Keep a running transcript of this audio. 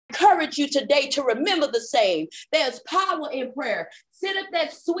encourage you today to remember the same. There's power in prayer. Sit up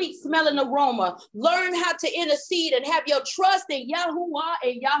that sweet smelling aroma. Learn how to intercede and have your trust in Yahuwah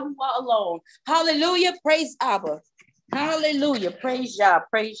and Yahuwah alone. Hallelujah. Praise Abba. Hallelujah. Praise Yah.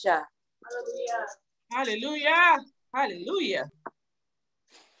 Praise Yah. Hallelujah. Hallelujah.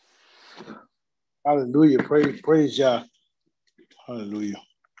 Hallelujah. Praise Yah. Hallelujah.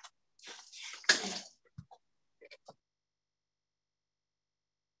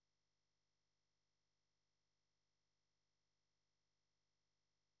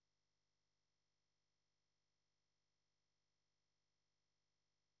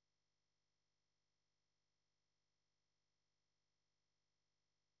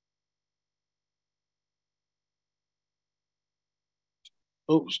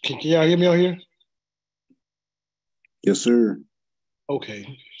 Oops, can y'all hear me out here? Yes, sir.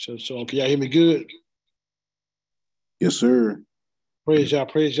 Okay, so can y'all hear me good? Yes, sir. Praise y'all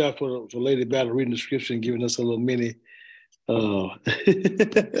for Lady Battle reading the scripture and giving us a little mini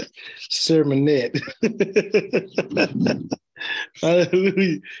sermonette.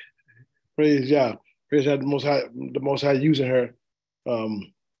 Hallelujah. Praise y'all. Praise y'all, the Most High using her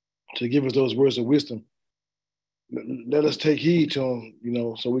to give us those words of wisdom. Let us take heed to them,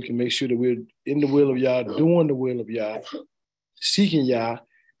 so we can make sure that we're in the will of Yah, doing the will of Yah, seeking Yah,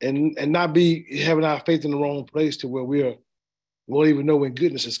 and not be having our faith in the wrong place to where we won't even know when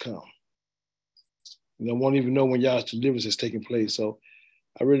goodness has come. Won't even know when Yah's deliverance is taking place. So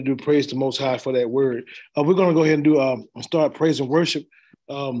I really do praise the Most High for that word. We're going to go ahead and do start praise and worship.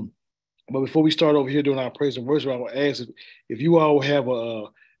 But before we start over here doing our praise and worship, I will ask if you all have a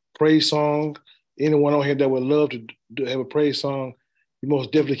praise song, anyone on here that would love to have a praise song, you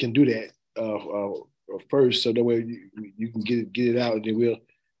most definitely can do that first, so that way you can get it out, and then we'll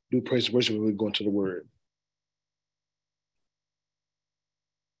do praise and worship when we go into the word.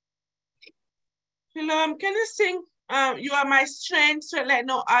 Shalom, can you sing You Are My Strength, so let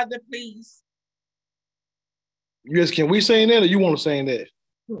no other, please? Yes, can we sing that, or you want to sing that?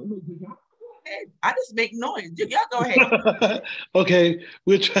 I just make noise. Y'all go ahead. Okay,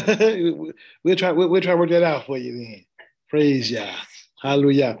 we'll try to work that out for you then. Praise Yah.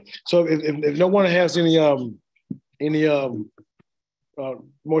 Hallelujah. So if no one has any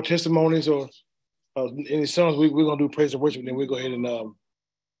more testimonies or any songs, we're gonna do praise and worship, and then we'll go ahead and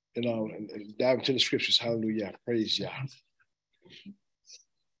dive into the scriptures. Hallelujah. Praise Yah.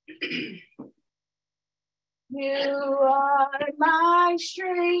 You are my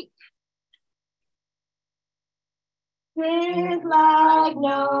strength. Strength like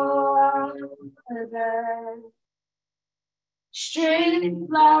no other. Strength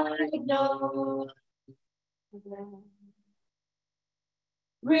like no other.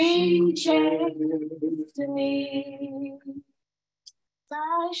 Reaches to me.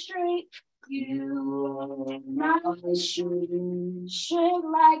 My strength, you are my strength. Strength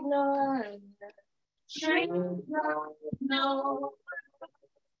like no other. Strength like no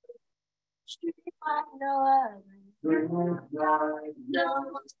other. Strength like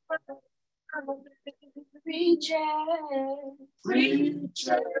no other. Reaches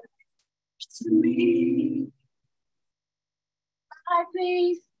to me. My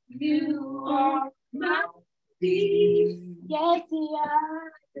peace, you are my peace. Yes, you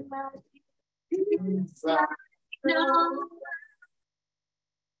are my peace. Like no,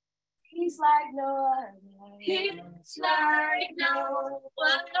 peace like no other. Peace like no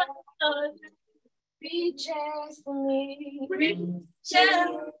other. Reaches to me. Reaches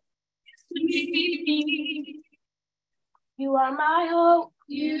to me. You are my hope.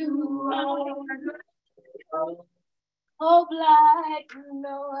 You are my hope. Hope like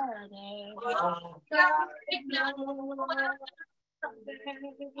no other. Hope like no other.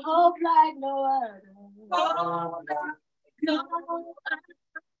 Hope like no other. Hope like no other.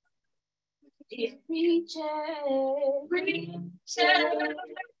 It reaches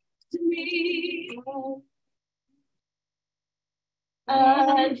to me.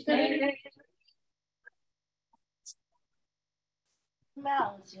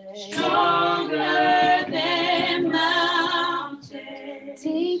 Mountain. Stronger than mountain.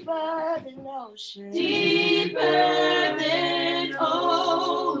 Deeper than ocean. Deeper than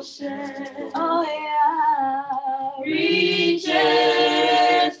ocean. Oh yeah. Reaches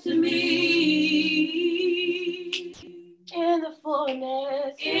to me. In the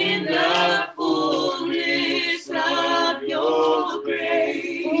fullness. In the fullness of your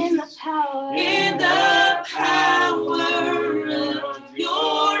grace. In the power. In the power of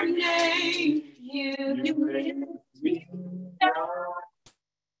your name, you bring me down.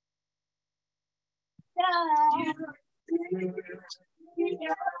 You bring me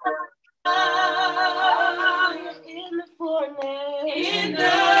down. In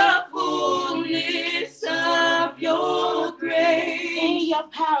the fullness of your grace, in your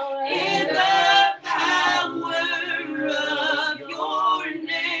power, in the power of your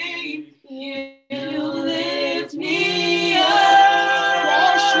name, you lift me up.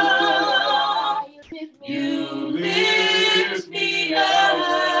 You lift me up.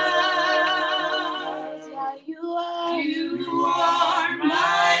 You are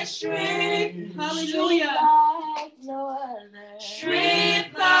my strength. Hallelujah.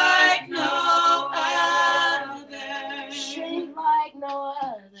 Strength like no other. Strength like no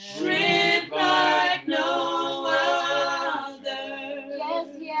other. Strength like no other. Yes,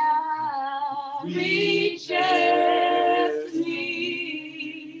 yeah. Reaches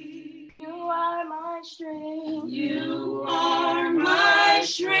me. You are my strength. You are my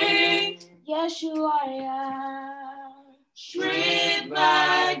strength. Yes, you are, yeah. Strength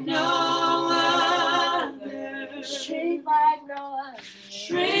like no other. Strength like no other.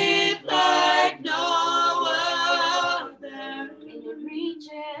 Strength like no other. And it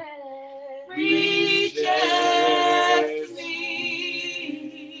reaches me.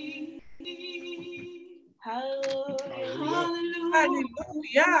 Hallelujah.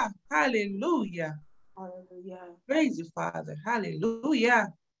 Hallelujah. Hallelujah. Hallelujah. Praise you, Father.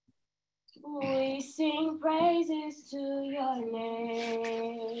 Hallelujah. We sing praises to your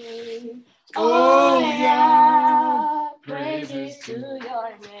name. Oh, yeah. Praises to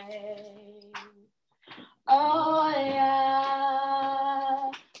your name. Oh,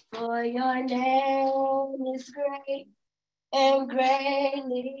 yeah. For your name is great and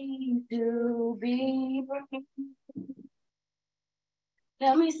greatly to be praised.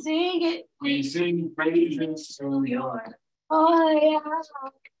 Let me sing it. We sing praises to your name. Oh, yeah.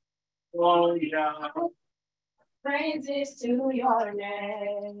 Oh, yeah. Praises to your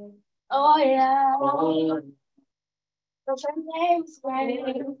name. Oh, yeah. Oh, but your name's great.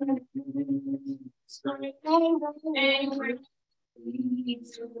 And greatly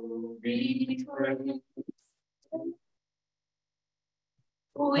to be praised.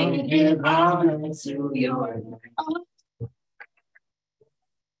 We give honor to your name.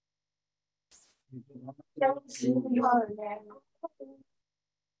 To your name.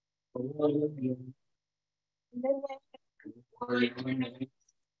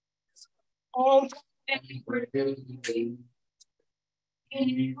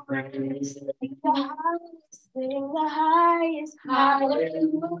 Sing the highest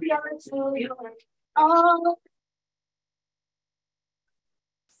hallelujah to your oh.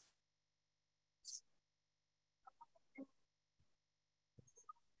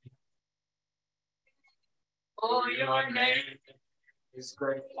 Oh, your name is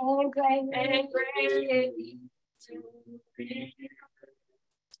great and great and greatly to be.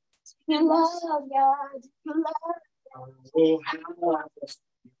 You love God, you love God.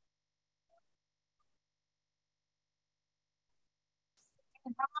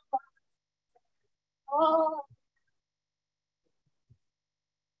 Oh,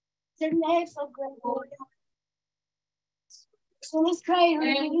 your name's so great. So it's great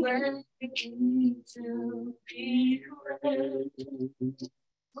and greatly to be praised.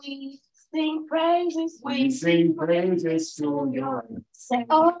 We sing praises. We sing praises to your name. Say,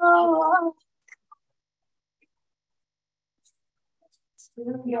 oh. To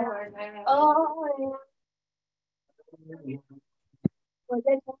your name. Oh,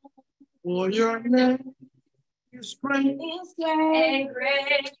 for your name is great. Is great and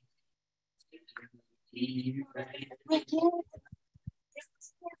great.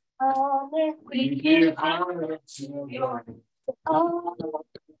 We give honor to your name. Oh.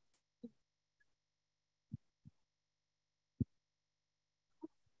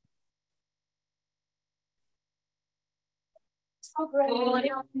 So great.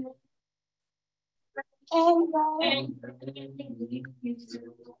 And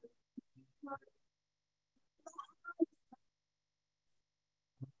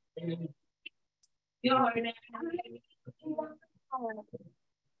your name.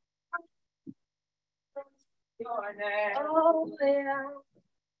 Your name. Oh, yeah.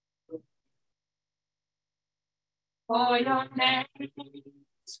 For your name.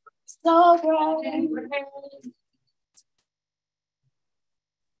 So great.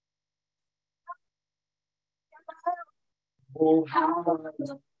 Oh, how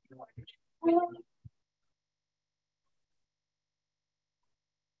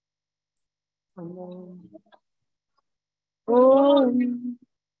oh,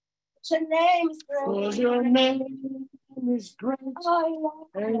 your name is great. Oh, your name is great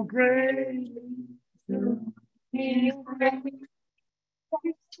and great to be praised.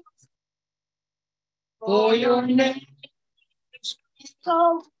 For your name is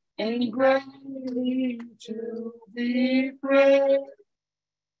so and greatly to be praised.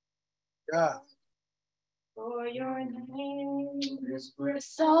 Yeah. For your name is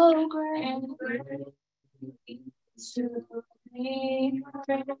so great and greatly to be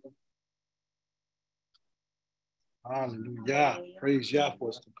praised. Hallelujah. Praise Yah for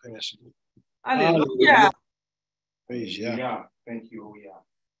his compassion. Hallelujah. Praise Yah. Yeah, thank you, oh yeah.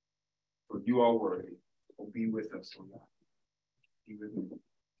 For you are worthy. So be with us, oh God. Be with me.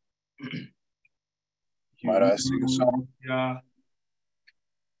 Might I sing a song? Yeah.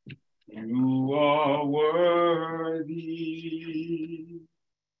 You are worthy,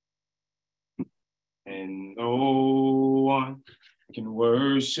 and no one can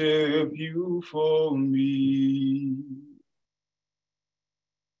worship you for me.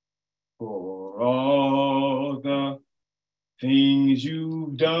 For all the things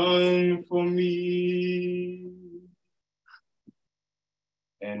you've done for me,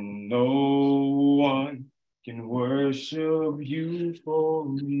 and no one can worship you for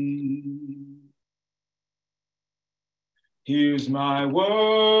me. Here's my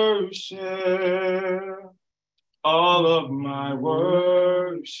worship, all of my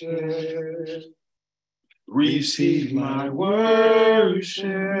worship. Receive my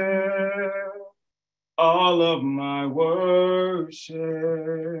worship, all of my worship.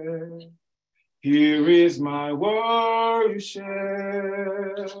 Here is my worship,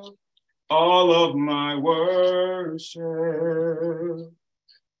 all of my worship.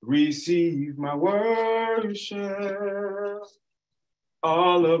 Receive my worship,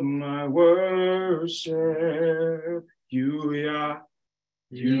 all of my worship. You, Yah,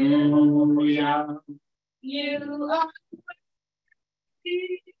 you, Yah. You are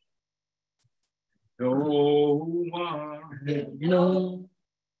No one no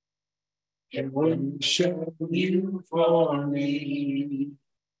can worship you for me.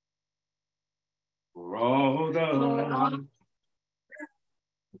 For all the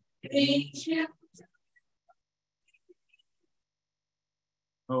things you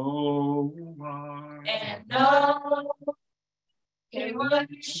no one and no can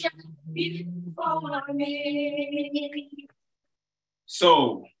worship you for me.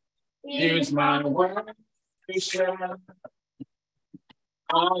 So here's my worship,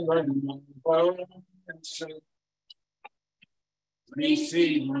 all of my worship.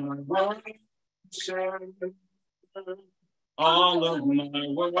 Receive my worship, all of my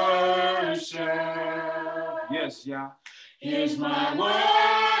worship. Yes, yeah. Here's my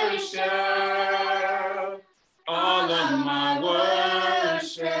worship, all of my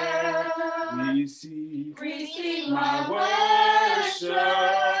worship. Receive my worship,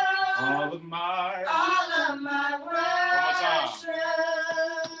 all of my worship.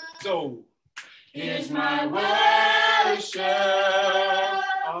 So here's my worship,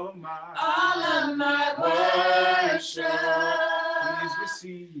 all of my worship. Please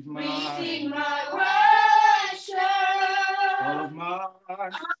receive my worship, all of my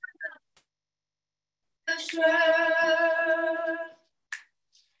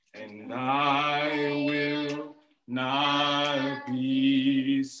and I will not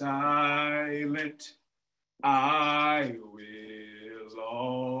be silent. I will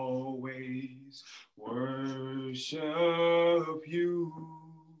always worship you.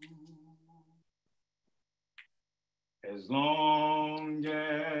 As long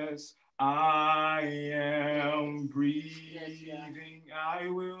as I am breathing, I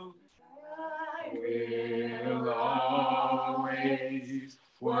will always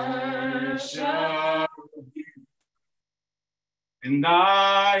worship you. And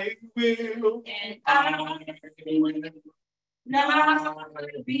I will not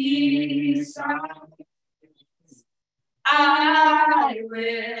be silent. I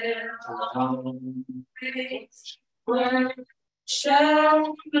will always worship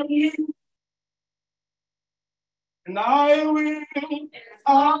you. and I will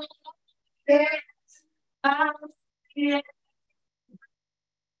always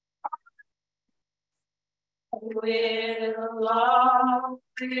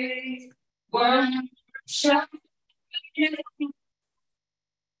worship you.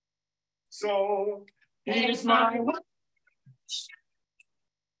 So here's my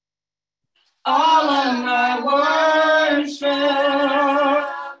all of my worship.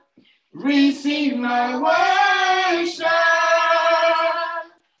 receive my worship,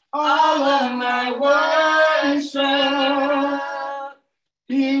 All of my worship.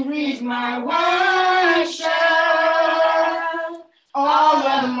 here is my Worship. all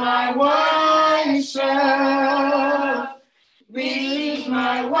of my worship. Receive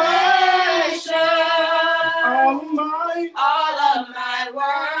my worship.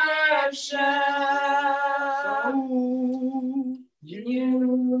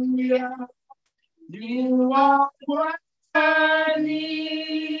 You are worthy.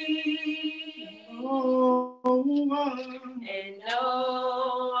 And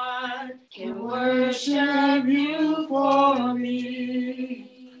no one can worship you for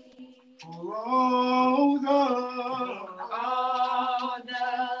me. For all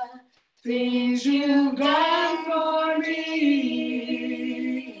the things you've done for me.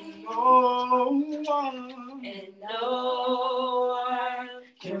 And no one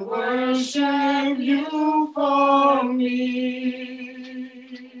can worship you for me.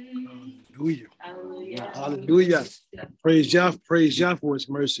 Hallelujah. Hallelujah. Praise Yah for his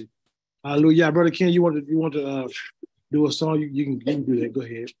mercy. Hallelujah. Brother Ken, you want to do a song? You can do that. Go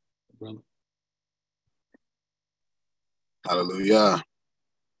ahead, brother. Hallelujah.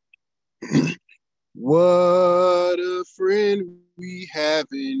 What a friend we have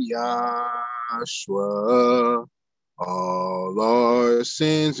in Yahshua, all our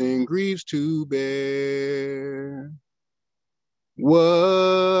sins and griefs to bear.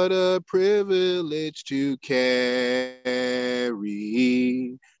 What a privilege to carry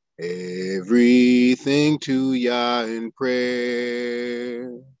everything to Yah in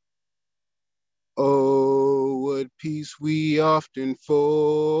prayer. Oh, what peace we often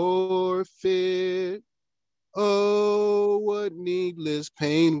forfeit. Oh, what needless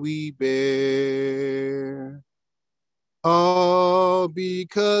pain we bear. All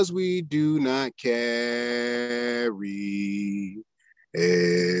because we do not carry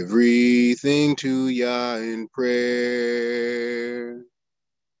everything to Yah in prayer.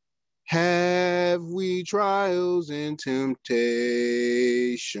 Have we trials and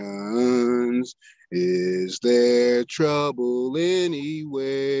temptations? Is there trouble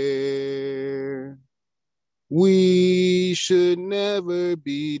anywhere? We should never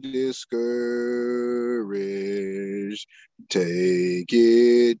be discouraged. Take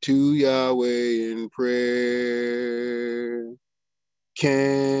it to Yahweh in prayer.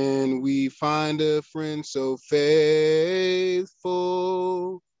 Can we find a friend so faithful,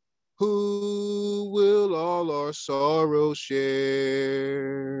 who will all our sorrows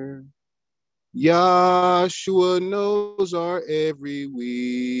share? Yahshua knows our every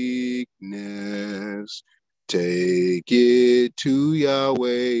weakness. Take it to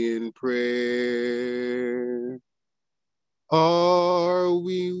Yahweh in prayer. Are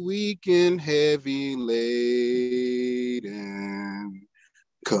we weak and heavy laden,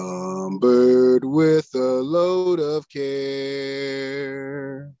 cumbered with a load of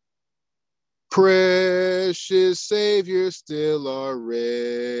care? Precious Savior, still our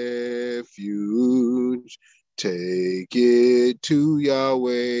refuge. Take it to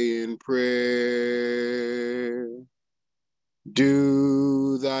Yahweh in prayer.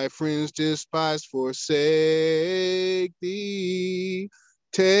 Do thy friends despise, forsake thee?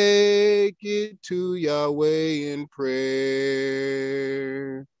 Take it to Yahweh in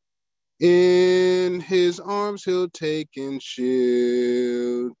prayer. In his arms he'll take and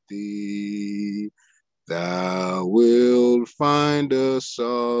shield thee. Thou wilt find a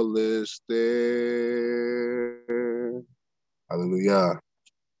solace there. Hallelujah.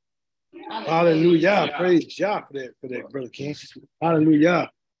 Hallelujah. Praise Yah for that, Brother King.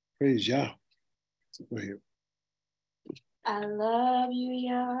 Hallelujah. Praise Yah. Go ahead. I love you,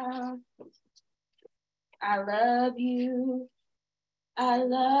 Yah. I love you. I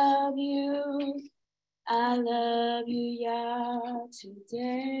love you. I love you, Yah,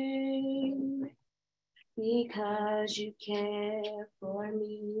 today, because you care for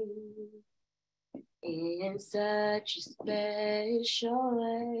me in such a special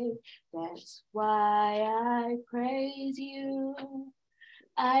way. That's why I praise you.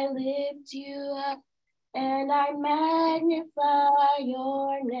 I lift you up and I magnify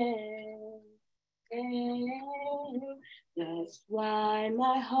your name. That's why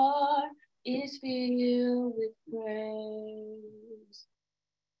my heart is filled with praise.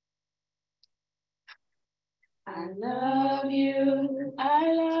 I love you,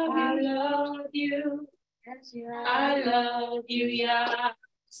 I love you, I love you, Yah,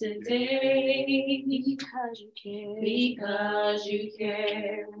 today, because you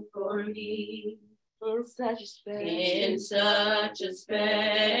care for me in such a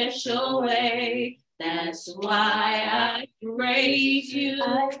special way. That's why I praise you.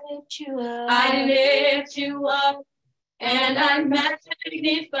 I lift you up and I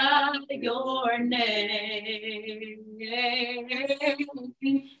magnify your name.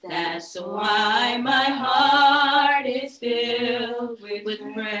 That's why my heart is filled with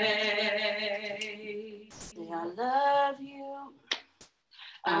praise. I love you.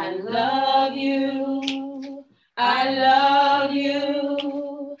 I love you. I love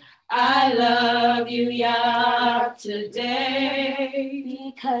you. I love you, Yah,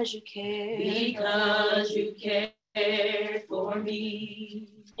 today. Because you care. Because you care for me.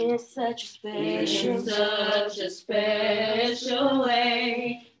 In such a special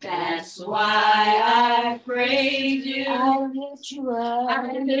way. That's why I praise you. I lift you up.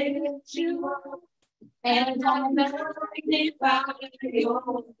 I lift you up. And I magnify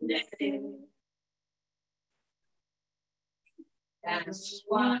your name. That's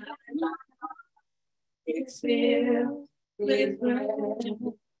why my heart is filled with praise.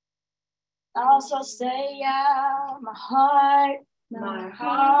 Also say, yeah, my heart, my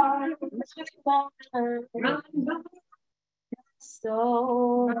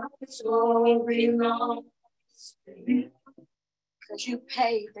soul belongs to you. Cause you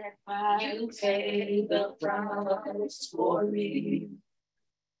paid that price. You paid the price for me.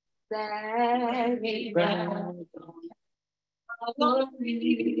 That me back.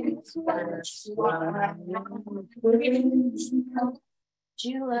 That's why I'm praising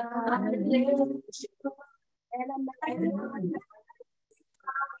you. I lift you up and I'm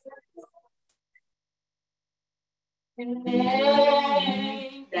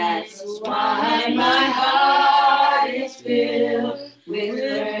that's why my heart is filled with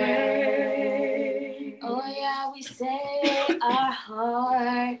praise. Oh yeah, we say our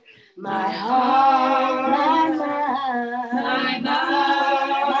heart, my mind,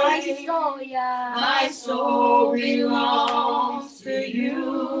 my soul, yeah. My soul belongs to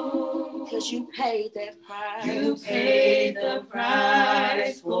you. Cause you paid that price. You paid the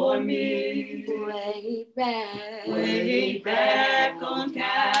price for me. Way back on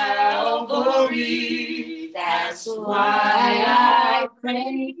Calvary. That's why I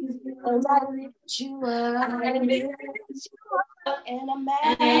praise you. And I lift you up. And I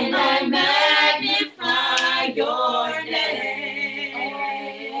magnify your name.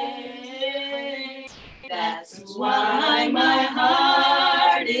 That's why my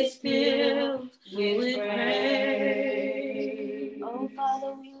heart is filled with praise. Oh,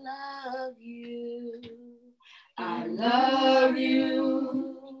 Father, we love you. I love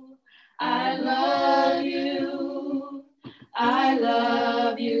you. I love you. I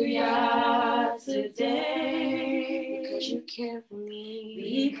love you, Yah, today. Because you care for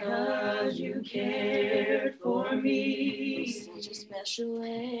me. Because you cared for me. In such a special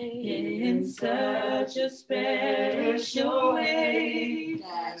way. In such a special way.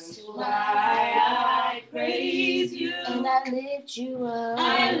 That's why I praise you. And I lift you up.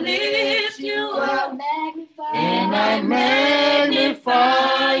 I lift you up. And I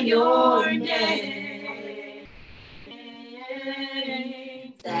magnify your name.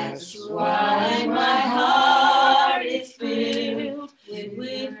 That's why my heart is filled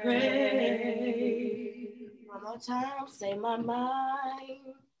with praise. One more time, say my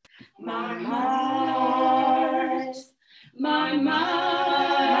mind, my heart, my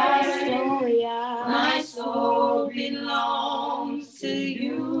soul, yeah. My soul belongs to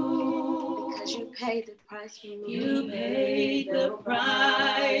you. Because you paid the price for me. You paid the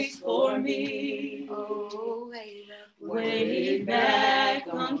price for me. Oh, way back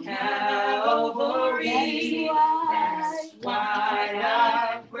on Calvary. That's why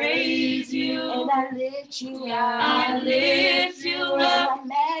I praise you. And I lift you up. I lift you up.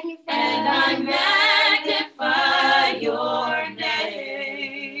 And I magnify your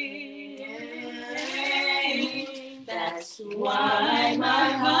name. That's why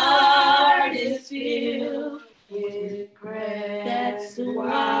my heart is filled with praise. That's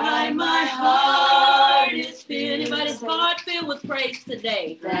why my heart is filled. Anybody's heart filled with praise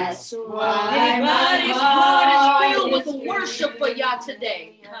today? That's why anybody's heart is filled with worship for y'all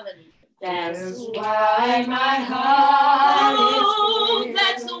today. Hallelujah. That's why my heart is filled.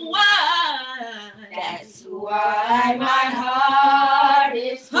 That's why. That's why my heart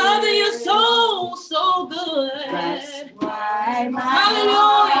is filled. Father, you're so good. That's why my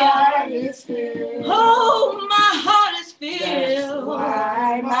heart is filled. Oh, my heart is filled. That's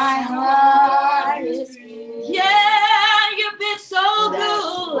why my heart is filled. Yeah, you've been so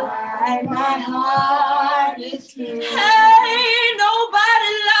good. That's why my heart is filled. Hey,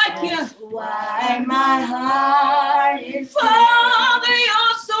 nobody like you. That's why my heart is filled. Father,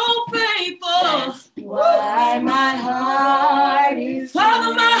 you're so faithful. That's why my heart is filled.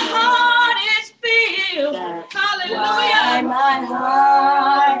 Father, my heart is filled. That's hallelujah. Why my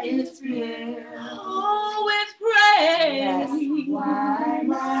heart is filled. Oh, with praise. That's why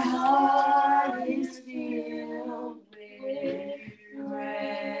my heart is filled with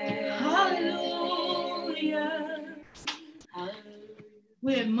praise. Hallelujah. Hallelujah.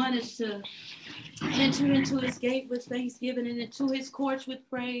 We're admonished to Enter into his gate with thanksgiving and into his courts with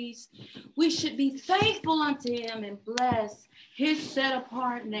praise. We should be thankful unto him and bless his set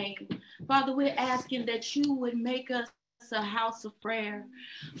apart name. Father, we're asking that you would make us a house of prayer.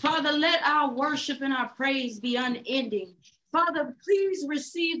 Father, let our worship and our praise be unending. Father, please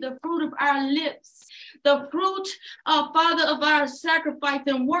receive the fruit of our lips, the fruit, Father, of our sacrifice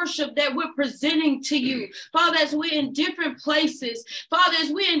and worship that we're presenting to you. Father, as we're in different places, Father,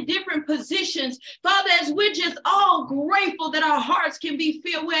 as we're in different positions, Father, as we're just all grateful that our hearts can be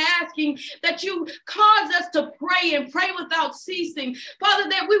filled, we're asking that you cause us to pray and pray without ceasing. Father,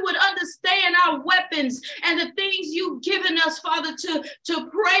 that we would understand our weapons and the things you've given us, Father, to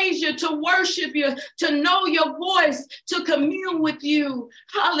praise you, to worship you, to know your voice, to commune with you.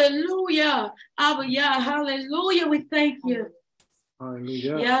 Hallelujah. Abba, Yah, hallelujah. We thank you.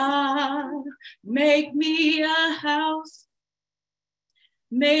 Hallelujah. Yah, make me a house.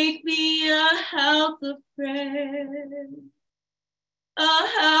 Make me a house of prayer. A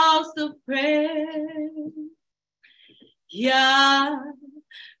house of prayer. Yah,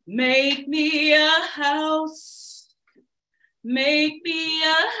 make me a house. Make me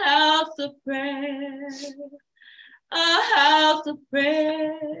a house of prayer. A house of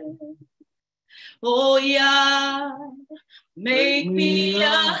prayer. Oh, yeah, make me a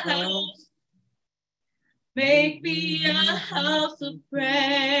house. Make me a house of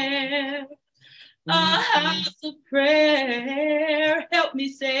prayer. A house of prayer. Help me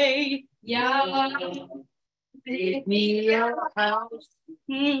say, yeah, make me a house.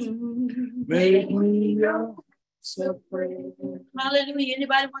 Make me a house of prayer. Hallelujah.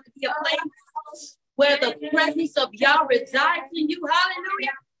 Anybody want to be a place where the presence of Yah resides in you?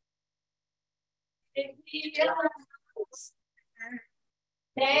 Hallelujah. Make me a house.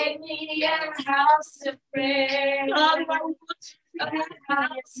 Make me a house of prayer. A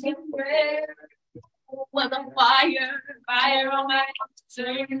house of prayer. With a fire. Fire on my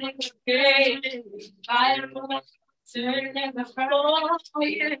altar, never fade. Fire on my altar, never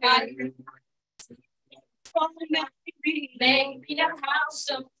fade. Make me a house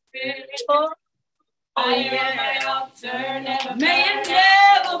of prayer. Fire on my altar, never May it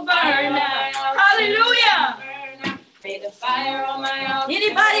never burn out. Hallelujah. May the fire on my altar.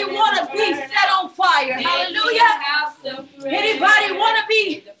 Anybody want to be set on fire? Hallelujah. Anybody want to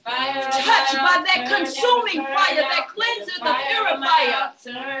be touched by that consuming fire that cleanses the purifier?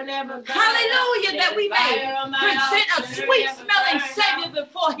 Hallelujah, that we may present a sweet smelling Savior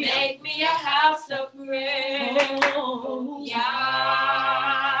before him. Make me a house of prayer. Oh,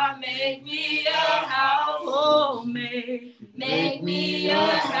 yeah, make me a house. oh, make me a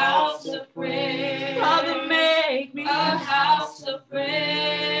house of prayer. Father, make me a house of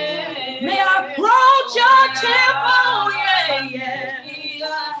prayer. May I approach your temple, yeah, yeah. Make me a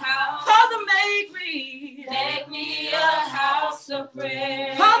house. Father, make me a house of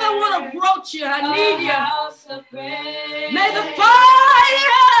prayer. Father, I want to approach you. I need you. House of prayer. May the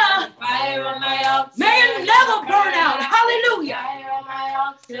fire, fire on my altar, may it never burn out. Hallelujah. Fire on my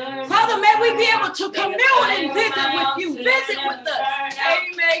altar. Father, may we be able to commune and visit with you. Visit with us.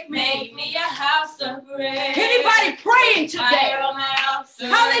 Hey, make me a house of prayer. Anybody praying today? Fire on my altar.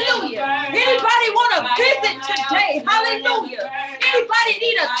 Hallelujah. Anybody want to visit today? Hallelujah. Anybody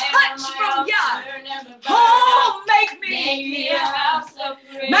need a touch from God? Oh, make me a house of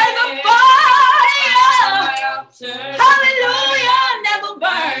prayer. May the fire, hallelujah, never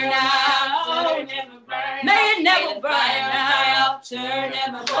burn out. May it never burn out.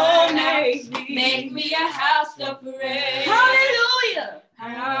 Oh, make me a house of prayer. Hallelujah.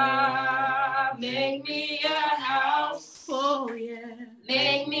 Make me a house. Oh, yeah.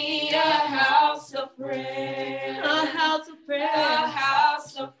 Make me a house of prayer. A house of prayer. A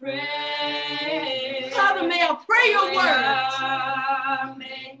house of prayer. Father, may I pray your word.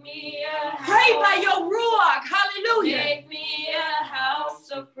 Make me a house. Pray by your Ruach. Hallelujah. Make me a house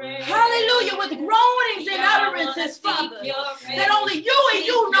of prayer. Hallelujah. With groanings and utterances, Father, that only you and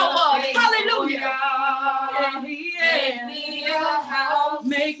you know of. Hallelujah. Make me a house.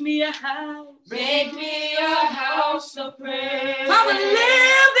 Make me a house. Make me a house of prayer. Father,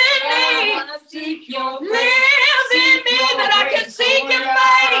 live in me. Live in me that I can seek your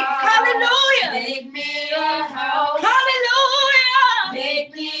face. Hallelujah. Make me a house. Hallelujah.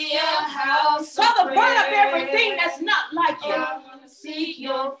 Make me a house. Father, burn up everything that's not like you. I want to seek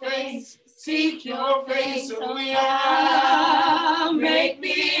your face. Seek your face, oh yeah. Make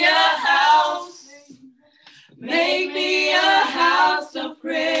me a house. Make me a house of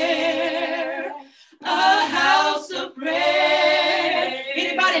prayer. A house of prayer.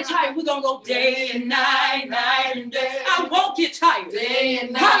 Anybody Anybody tired? We're going to go day and night, night and day. I won't get tired. Day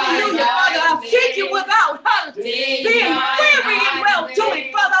and night. Hallelujah, Father. I'll seek you without being weary and well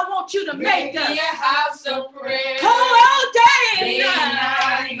doing. Father, I want you to make us a house of prayer. come on, day Day and and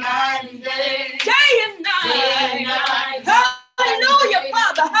night. night, night and day. Day and Day and night. night. Hallelujah,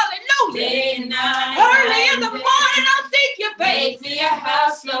 Father. Hallelujah. Day and night. Early in the morning, I'll seek your face. Make me a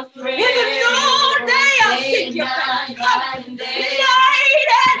house of prayer. In the noonday, I'll seek your face. Night and day. Night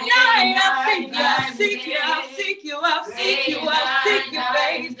and night, I'll seek you. I'll seek you. I'll seek you. I'll seek you. I'll seek your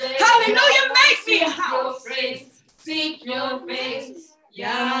face. Hallelujah. Make me a house. Seek your face.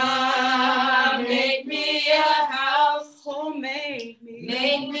 Yeah, make me a house. Oh, make me.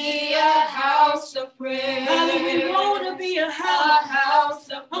 Make me a house of prayer. Hallelujah. We want to be a A house. house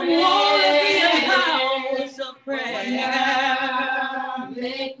of I prayer. want to be a house of prayer.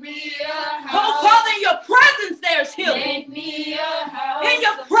 Make me a house. Oh, Father, in your presence there's healing. Make me a house. In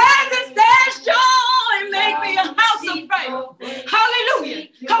your presence there's joy. Make me a house of prayer. Hallelujah.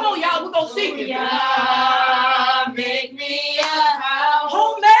 Come on, y'all. We're going to seek you. Make me a house.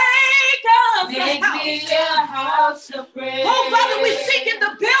 Oh, make us Make a me house. a house of prayer. Oh, Father, we seeking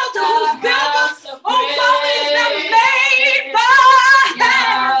the builder who's built us. Oh, Father, it's not made by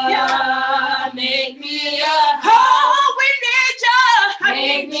hands. Yeah. Make me a house. Oh, we need you.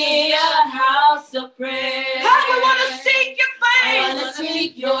 Make me a house of prayer. Oh, we want to seek your I wanna face.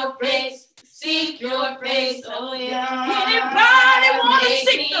 seek your face. Seek your face. Oh yeah. Anybody want to Make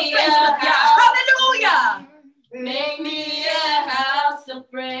seek the me face a of God? house. Hallelujah. Make me a house of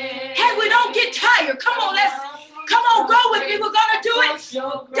prayer. Hey, we don't get tired. Come on, come on, go with me. We're going to do it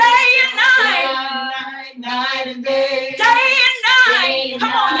day and night. Night and day. Day and night.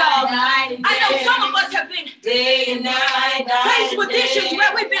 Come on, y'all. Night and I know day. some of us have been Day and night. faced with issues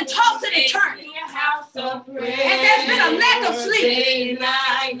where we've been tossing and turning. And there's been a lack of sleep. Day and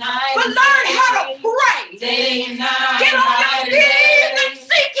night, night. But learn how to pray. Day and night. Get on your knees and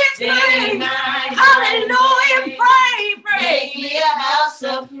seek his face. Hallelujah. Pray. Make me a house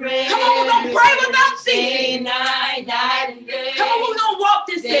of prayer. Come on, we're going to pray without Day ceasing. and night, night and day. Come on, we're going to walk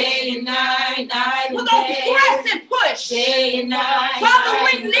this Day day. and night, night We're and going to day. press and push. Day and night. Father,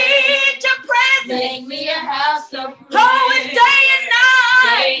 night we and need your presence. Make me a house of prayer. Oh, it's day and night.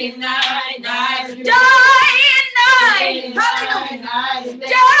 Day and night, night and Day day. and night. Hallelujah. Night and day. Day and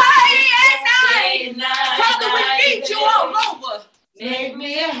night. Day and night. Father, we night need and you day. all over. Make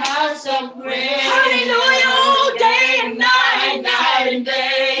me a house of prayer. Hallelujah. Oh, day and night. Night and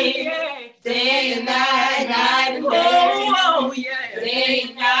day. Day and night, night and day. Oh, yeah. Day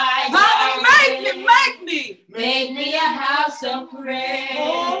and night. Father, night make and me, day. make me. Make me a house of prayer.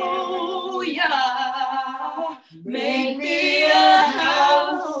 Oh, yeah. Make me a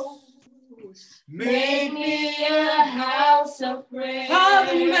house. Make me a house of prayer.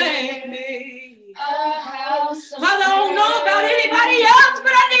 Father, make me. A house of Father, I don't know about anybody else,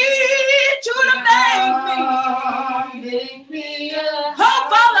 but I need you to make me. Make me a Oh,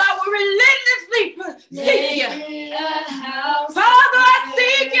 Father, I will relentlessly seek you. Make me a house. Father, I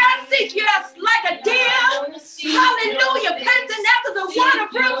seek you as like a deer. Hallelujah, panting after the water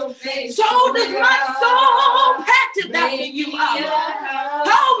brooks. So does my soul panting after you, Abba.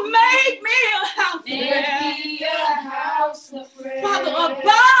 Oh, make me a house of prayer. Make me a house of prayer. Father,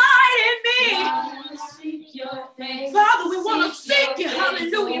 abide in me. Father, we want to seek you.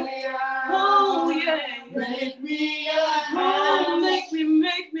 Hallelujah. Oh, yeah. Make me a Oh, house. make me.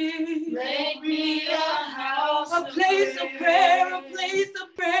 Make me a house. A place of prayer, a place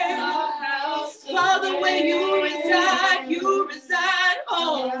of prayer. Father, where you reside.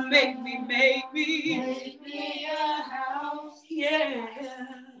 Oh, make me. Make me a house. Yeah.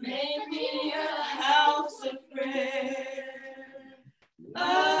 Make me a House of prayer.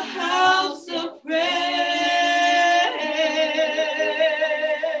 A house of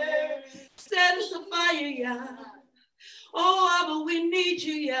prayer. Set us afire, yeah. Oh, Abba, we need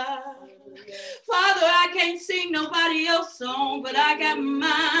you, yeah. Father, I can't sing nobody else's song, but I got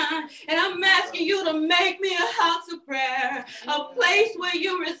mine. And I'm asking you to make me a house of prayer, a place where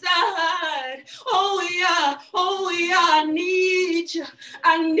you reside. Oh, yeah. I need you.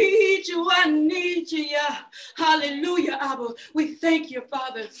 I need you, yeah. Hallelujah, Abba. We thank you,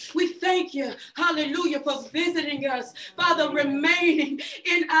 Father. We thank you, hallelujah, for visiting us. Father, remaining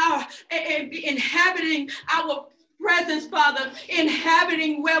in inhabiting our presence, Father,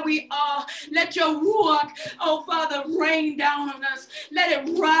 inhabiting where we are. Let your ruach, oh Father, rain down on us. Let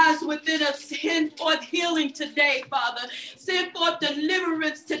it rise within us. Send forth healing today, Father. Send forth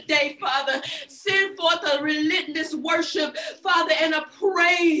deliverance today, Father. send forth a relentless worship, Father, and a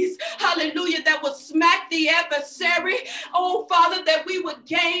praise, hallelujah, that would smack the adversary. Oh, Father, that we would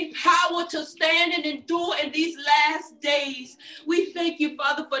gain power to stand and endure in these last days. We thank you,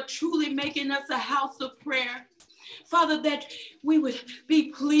 Father, for truly making us a house of prayer. Father, that we would be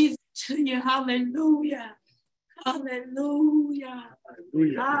pleased to you. Hallelujah. Hallelujah.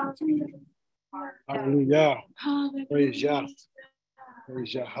 Hallelujah. Hallelujah. Hallelujah. Praise Yah.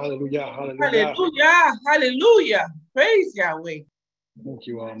 Praise Yah. Hallelujah. Hallelujah. Hallelujah. Hallelujah. Praise Yahweh. Thank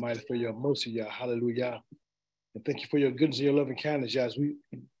you, Almighty, for your mercy, Yah. Hallelujah. And thank you for your goodness and your loving kindness, Yah. As we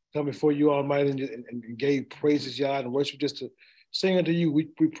come before you, Almighty, and gave praises, Yah, and worship just to sing unto you. We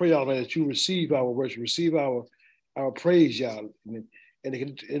pray, Almighty, that you receive our worship, receive our praise, Yah.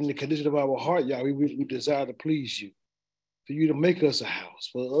 In the condition of our heart, Yah, we desire to please you, for you to make us a house,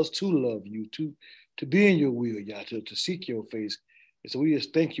 for us to love you, to be in your will, Yah, to seek your face. And so we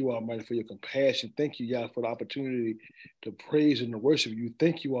just thank you, Almighty, for your compassion. Thank you, Yah, for the opportunity to praise and to worship you.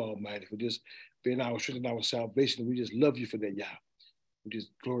 Thank you, Almighty, for just being our strength and our salvation. We just love you for that, Yah. We just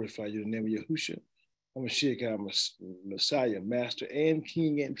glorify you in the name of Yahushua. I'm a Sheikh, I'm a Messiah, Master, and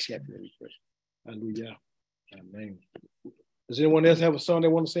King and Champion. We pray. Hallelujah. Amen. Does anyone else have a song they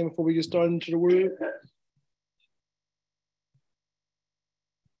want to sing before we get started into the word?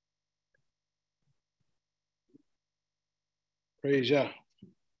 Praise Yah.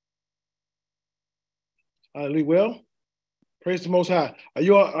 Hallelujah. Well, praise the Most High. Are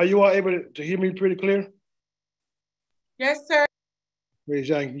you all able to hear me pretty clear? Yes, sir. Praise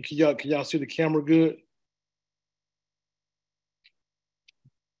Yah. Can y'all see the camera good?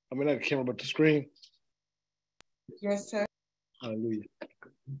 I mean, not the camera, but the screen. Yes, sir. Hallelujah.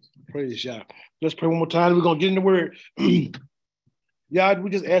 Praise Yah. Let's pray one more time. We're going to get in the word. Yah,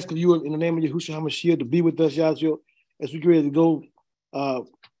 we just ask of you in the name of Yahushua HaMashiach to be with us, Yah, as we get ready to go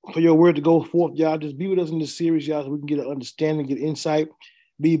for your word to go forth, Yah. Just be with us in this series, Yah, so we can get an understanding, get insight,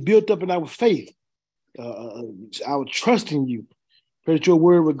 be built up in our faith, our trust in you. Pray that your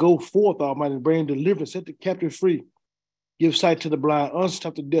word will go forth, Almighty, and bring deliverance, set the captive free, give sight to the blind,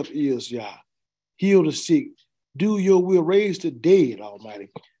 unstop the deaf ears, Yah. Heal the sick, do your will, raise the dead, Almighty.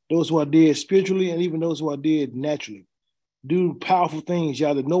 Those who are dead spiritually and even those who are dead naturally. Do powerful things,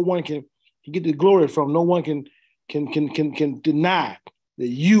 Yah, that no one can get the glory from. No one can deny that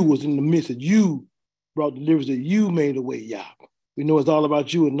you was in the midst, that you brought deliverance, that you made a way, Yah. We know it's all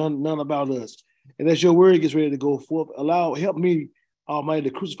about you and none about us. And as your word gets ready to go forth, help me, Almighty,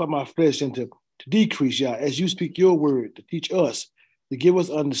 to crucify my flesh and to decrease, Yah, as you speak your word, to teach us, to give us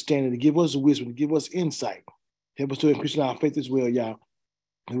understanding, to give us wisdom, to give us insight. Help us to increase in our faith as well, Yah.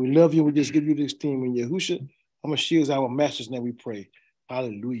 And we love you. We just give you this team in Yahushua HaMashiach is our master's name, we pray.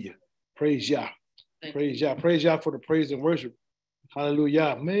 Hallelujah. Praise Yah. Praise Yah. Praise Yah for the praise and worship.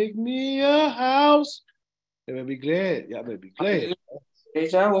 Hallelujah. Make me a house. They may be glad. Y'all may be glad.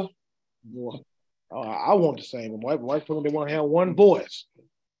 Praise Yahweh. Boy, I want the same. My wife told me they want to have one voice.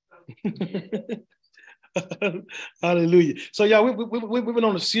 Hallelujah. So, yeah, we've been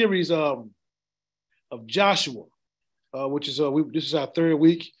on a series of Joshua, which is this is our third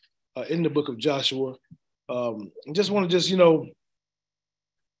week in the book of Joshua. Just want to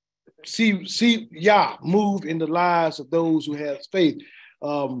see Yah move in the lives of those who have faith,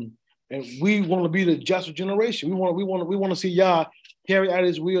 and we want to be the Joshua generation. We want to see Yah carry out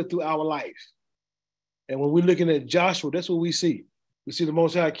His will through our life. And when we're looking at Joshua, that's what we see. We see the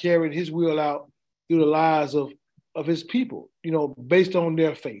Most High carrying His will out through the lives of His people, based on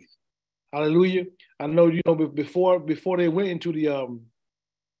their faith. Hallelujah. I know, before they went into the are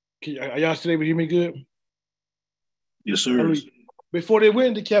y'all still able to hear me good? Yes, sir. Hallelujah. Before they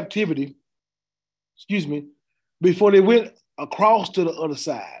went into captivity, before they went across to the other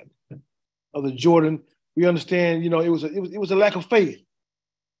side of the Jordan, we understand, it was a lack of faith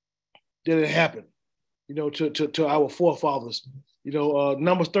that had happened, to our forefathers.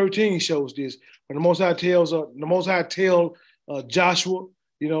 Numbers 13 shows this. When the Most High tells Joshua,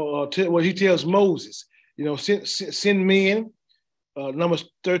 he tells Moses, send men. Numbers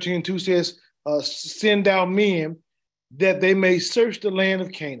 13:2 says, send out men that they may search the land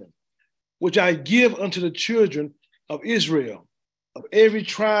of Canaan, which I give unto the children of Israel. Of every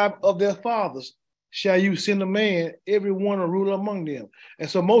tribe of their fathers shall you send a man, every one a ruler among them. And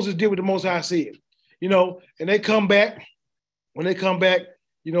so Moses did what the Most High said, and they come back. When they come back,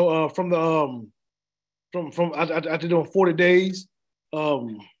 from the from after doing 40 days,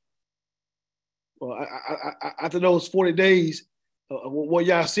 after those 40 days, what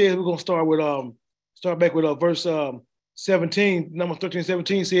Yah said, we're gonna start back with verse 17, Numbers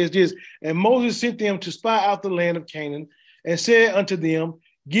 13:17 says this, and Moses sent them to spy out the land of Canaan and said unto them,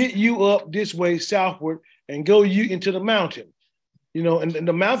 get you up this way southward and go you into the mountain. You know, and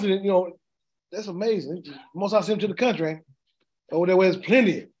the mountain, you know, that's amazing. Most I send them to the country, over there where there's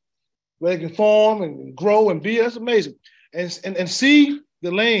plenty, where they can farm and grow and be. That's amazing. And see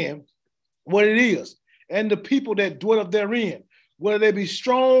the land, what it is, and the people that dwell therein, whether they be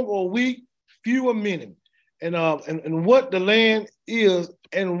strong or weak, few or many, and what the land is,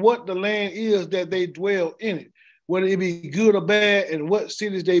 and what the land is that they dwell in it, whether it be good or bad, and what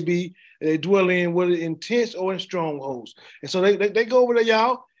cities they dwell in, whether in tents or in strongholds. And so they go over there,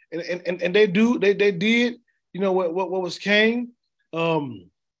 y'all, and they did, you know, what was Cain, you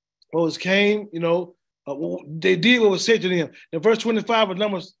know, they did what was said to them. In verse 25 of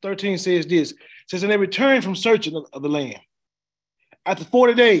Numbers 13 says this, it says, and they returned from searching of the land after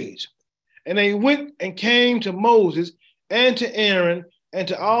 40 days. And they went and came to Moses and to Aaron and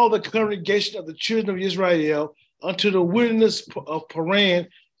to all the congregation of the children of Israel unto the wilderness of Paran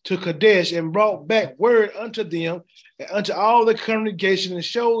to Kadesh, and brought back word unto them and unto all the congregation, and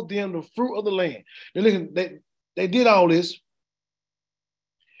showed them the fruit of the land. Now listen, they did all this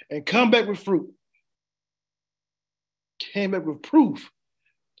and come back with fruit. Came back with proof.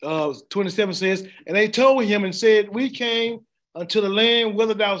 27 says, and they told him and said, we came unto the land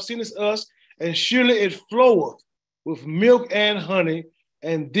whither thou sendest us, and surely it floweth with milk and honey,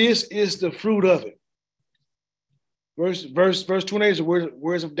 and this is the fruit of it. Verse 28 is the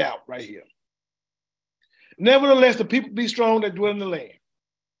words of doubt right here. Nevertheless, the people be strong that dwell in the land,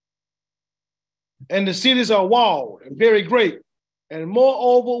 and the cities are walled and very great. And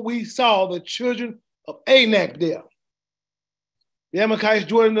moreover, we saw the children of Anak there. The Amalekites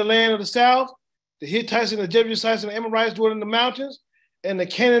dwell in the land of the south, the Hittites and the Jebusites and the Amorites dwell in the mountains, and the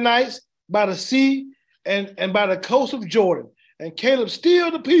Canaanites by the sea and by the coast of Jordan. And Caleb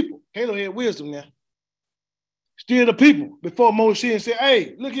still the people. Caleb had wisdom now. Still the people before Moshe and said,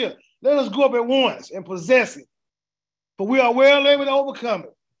 hey, look here, let us go up at once and possess it, for we are well able to overcome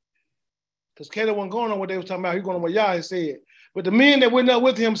it. Because Caleb wasn't going on what they were talking about. He was going on what Yah said. But the men that went up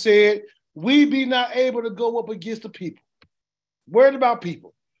with him said, we be not able to go up against the people. Worried about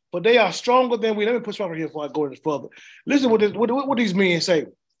people, but they are stronger than we. Let me put something here before I go any further. Listen what these men say.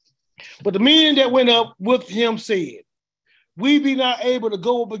 But the men that went up with him said, we be not able to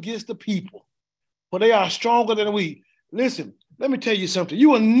go up against the people, for they are stronger than we. Listen, let me tell you something.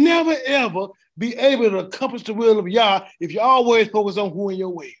 You will never, ever be able to accomplish the will of Yah if you always focus on who in your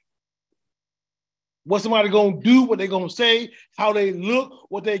way. What somebody going to do, what they going to say, how they look,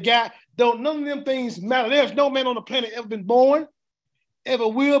 what they got. None of them things matter. There's no man on the planet ever been born, ever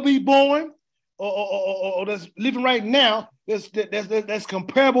will be born, or that's living right now that's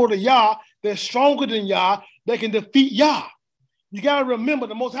comparable to Yah, that's stronger than Yah, that can defeat Yah. You got to remember,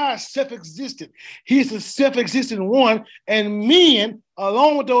 the Most High is self-existent. He's the self-existent one, and men,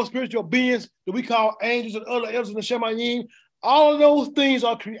 along with those spiritual beings that we call angels and other elders in the Shemayim, all of those things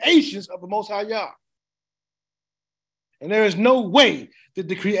are creations of the Most High Yah. And there is no way that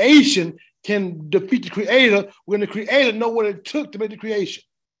the creation can defeat the creator when the creator knows what it took to make the creation.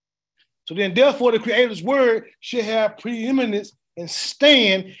 So then, therefore, the creator's word should have preeminence and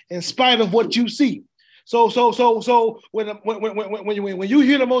stand in spite of what you see. So when you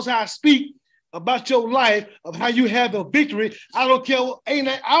hear the Most High speak about your life, of how you have the victory, I don't care what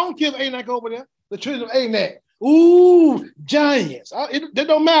Anak, I don't care if Anak over there, the children of Anak. Ooh, giants. That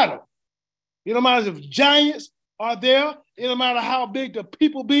don't matter. It don't matter if giants are there. It don't matter how big the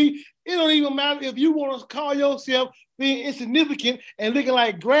people be. It don't even matter if you want to call yourself being insignificant and looking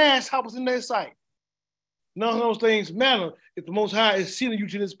like grasshoppers in their sight. None of those things matter if the Most High is sending you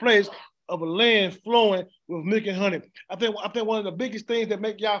to this place of a land flowing with milk and honey. I think one of the biggest things that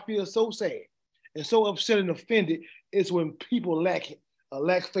make y'all feel so sad and so upset and offended is when people lack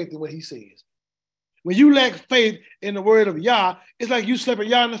faith in what he says. When you lack faith in the word of Yah, it's like you slapping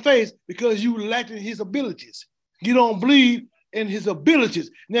Yah in the face because you lack in his abilities. You don't believe in his abilities.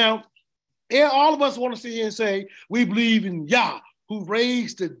 Now, all of us want to sit here and say, we believe in Yah, who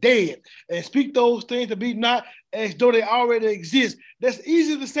raised the dead, and speak those things to be not as though they already exist. That's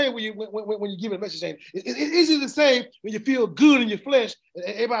easy to say when you give a message. It's easy to say when you feel good in your flesh and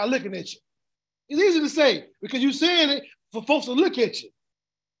everybody looking at you. It's easy to say because you're saying it for folks to look at you.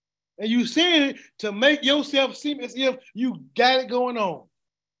 And you're saying it to make yourself seem as if you got it going on.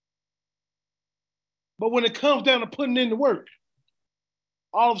 But when it comes down to putting in the work,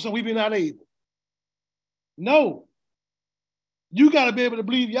 all of a sudden we be not able. No. You got to be able to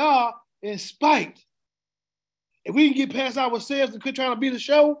believe Yah in spite. If we can get past ourselves and quit trying to be the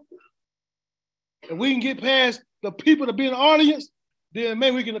show, and we can get past the people to be in the audience, then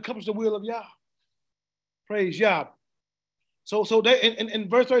maybe we can accomplish the will of Yah. Praise Yah. So they in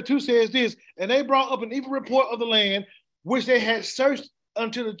verse 32 says this, and they brought up an evil report of the land which they had searched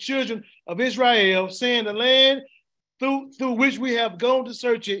unto the children of Israel, saying, the land through which we have gone to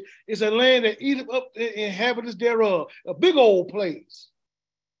search it is a land that eateth up the inhabitants thereof. A big old place.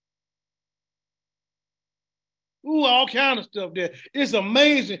 Ooh, all kind of stuff there. It's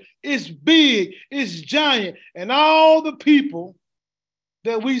amazing. It's big. It's giant. And all the people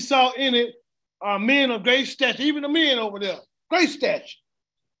that we saw in it are men of great stature. Even the men over there, great stature.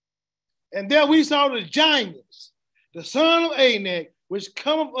 And there we saw the giants, the son of Anak, which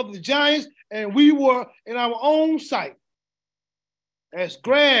cometh of the giants, and we were in our own sight as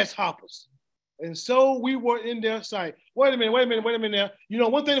grasshoppers. And so we were in their sight. Wait a minute now. You know,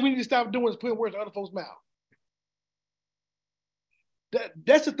 one thing that we need to stop doing is putting words in other folks' mouth.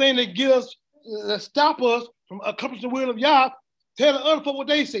 That's the thing that gives that stop us from accomplishing the will of Yah, telling other folks what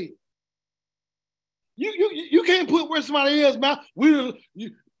they see. You can't put words in somebody else's mouth.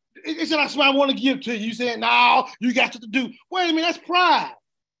 It's like somebody want to give to you. You saying, no, you got to do. Wait a minute, that's pride.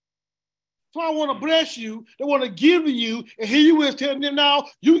 So I want to bless you. They want to give to you, and here you is telling them, now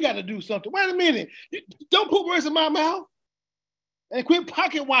you got to do something. Wait a minute. Don't put words in my mouth. And quit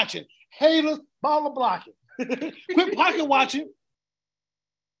pocket watching. Haters, baller blocking. Quit pocket watching.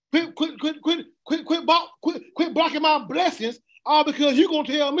 Quit blocking my blessings, all because you're gonna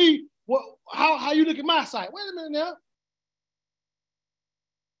tell me how you look at my side. Wait a minute now.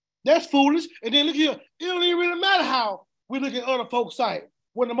 That's foolish. And then look here, it don't even really matter how we look at other folks' sight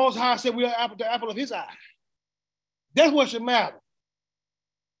when the Most High said we are the apple of his eye. That's what should matter.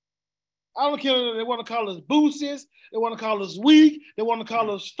 I don't care if they want to call us boosters, they want to call us weak, they want to call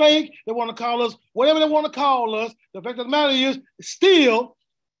us fake, they want to call us whatever they want to call us. The fact of the matter is, still,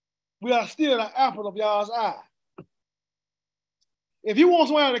 we are still the apple of y'all's eye. If you want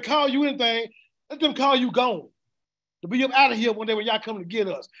somebody to call you anything, let them call you gone. To be up out of here one day when y'all come to get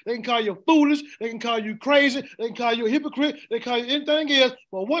us. They can call you foolish, they can call you crazy, they can call you a hypocrite, they can call you anything else,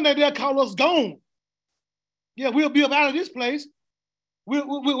 but one day they'll call us gone. Yeah, we'll be up out of this place.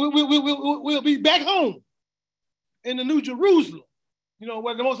 We'll be back home in the New Jerusalem, you know,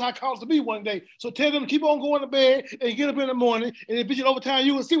 where the Most High calls to be one day. So tell them to keep on going to bed and get up in the morning, and if it's over time,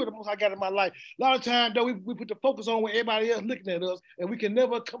 you will see what the Most High got in my life. A lot of times, though, we put the focus on where everybody else looking at us, and we can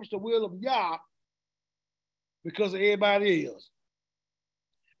never accomplish the will of Yah because of everybody else.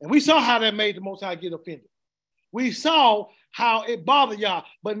 And we saw how that made the Most High get offended. We saw how it bothered Yah.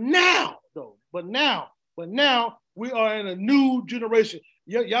 But now, we are in a new generation.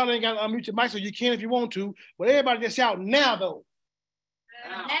 Y'all ain't got to unmute your mic, so you can if you want to. But everybody just shout, now, though.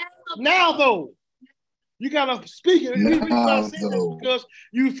 Now, though. You got to speak it. Because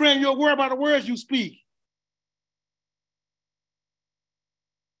you frame your word by the words you speak.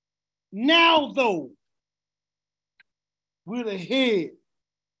 Now, though, we're the head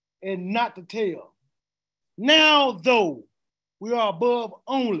and not the tail. Now, though, we are above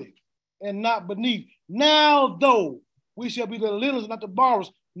only and not beneath. Now, though, we shall be the lenders and not the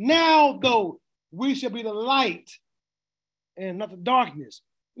borrowers. Now, though, we shall be the light and not the darkness.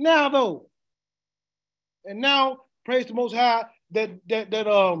 Now, though. And now, praise the Most High that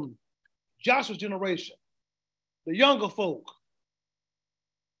Joshua's generation, the younger folk,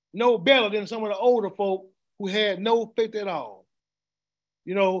 know better than some of the older folk who had no faith at all.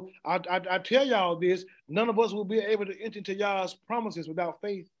 You know, I tell y'all this, none of us will be able to enter into y'all's promises without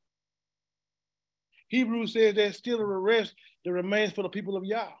faith. Hebrews says there's still a rest that remains for the people of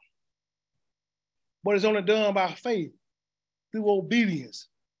Yah. But it's only done by faith, through obedience,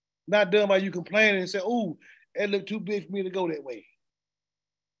 not done by you complaining and say, oh, it looked too big for me to go that way.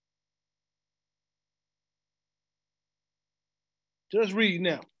 Just read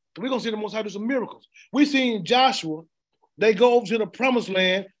now. We're going to see the Most High do some miracles. We've seen Joshua, they go over to the promised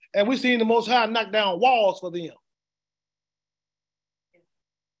land, and we've seen the Most High knock down walls for them.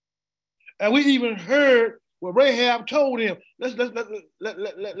 And we even heard what Rahab told him. Let's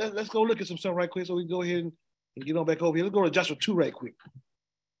go look at some stuff right quick so we can go ahead and get on back over here. Let's go to Joshua 2 right quick.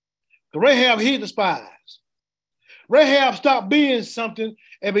 The Rahab hid the spies. Rahab stopped being something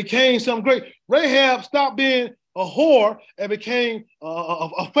and became something great. Rahab stopped being a whore and became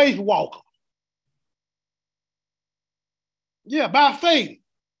a faith walker. Yeah, by faith.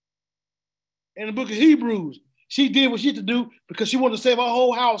 In the book of Hebrews, she did what she had to do because she wanted to save her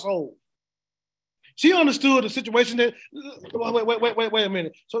whole household. She understood the situation that. Wait a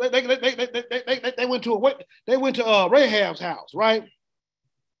minute. So they went to Rahab's house, right?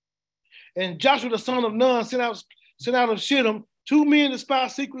 And Joshua the son of Nun sent out of Shittim 2 men to spy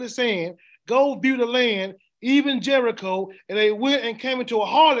secretly, saying, "Go view the land, even Jericho." And they went and came into a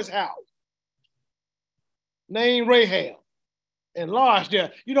harlot's house named Rahab. enlarged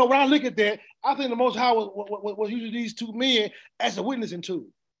there. You know, when I look at that, I think the Most High was using these two men as a witnessing tool.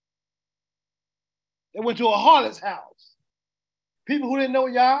 They went to a harlot's house. People who didn't know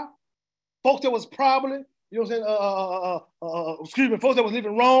Yah, folks that was probably, you know what I'm saying, folks that was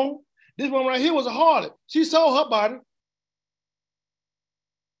living wrong. This one right here was a harlot. She sold her body.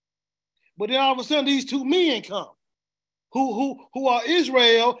 But then all of a sudden, these two men come, who are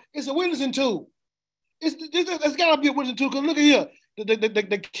Israel. It's a witnessing tool. It's got to be a witnessing tool. Because look at here,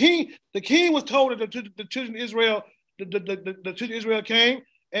 the king was told that the children of Israel, the children of Israel came,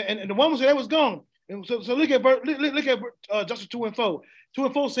 and the woman said they was gone. And so look at Joshua 2 and 4. 2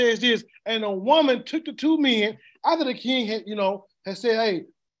 and 4 says this, and the woman took the two men after the king had said, hey,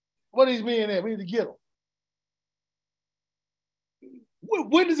 what are these men at? We need to get them. What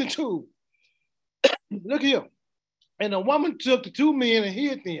witnessing tool? Look here. And the woman took the two men and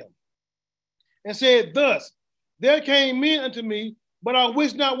hid them and said, thus, there came men unto me, but I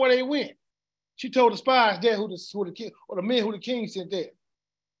wist not where they went. She told the spies there the men who the king sent there.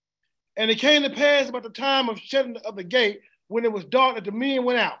 And it came to pass about the time of shutting of the gate when it was dark that the men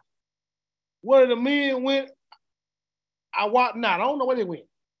went out. Where the men went, I wot not. I don't know where they went.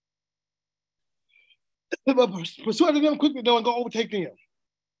 But persuaded them quickly though and go overtake them.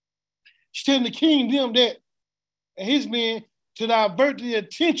 She's telling the king them that and his men to divert the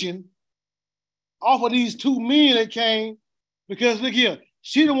attention off of these two men that came, because look here,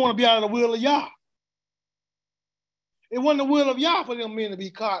 she didn't want to be out of the will of Yah. It wasn't the will of Yah for them men to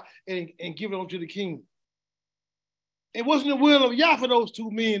be caught and given over to the king. It wasn't the will of Yah for those two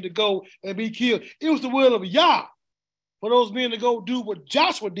men to go and be killed. It was the will of Yah for those men to go do what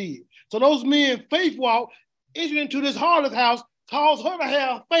Joshua did. So those men faith walked, entered into this harlot's house, caused her to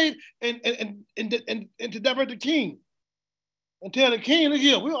have faith and to divert the king. And tell the king, look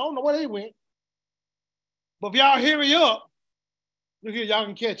here, we don't know where they went. But if y'all hurry up, look here, y'all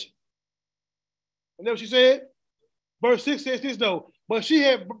can catch it. And that's what she said. Verse 6 says this though, but she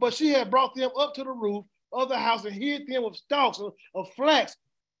had brought them up to the roof of the house and hid them with stalks of flax,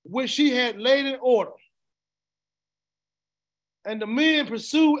 which she had laid in order. And the men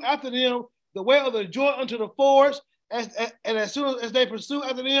pursued after them the way of the joy unto the forest. And as soon as they pursued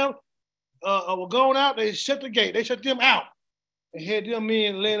after them, were gone out, they shut the gate. They shut them out and had them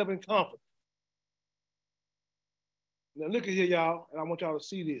men laid up in comfort. Now look at here, y'all, and I want y'all to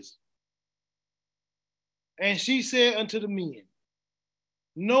see this. And she said unto the men,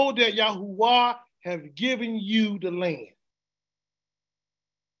 know that Yahuwah have given you the land.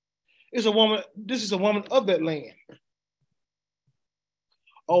 This is a woman of that land.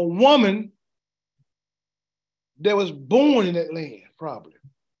 A woman that was born in that land, probably.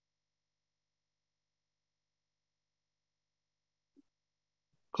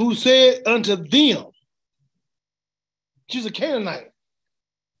 Who said unto them, she's a Canaanite.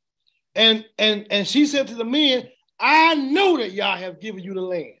 And she said to the men, I know that Yah have given you the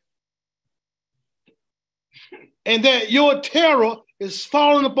land. And that your terror is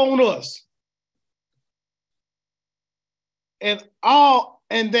falling upon us. And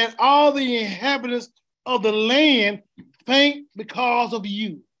that all the inhabitants of the land faint because of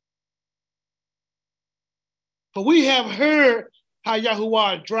you. For we have heard how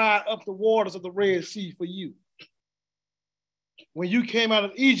Yahuwah dried up the waters of the Red Sea for you. When you came out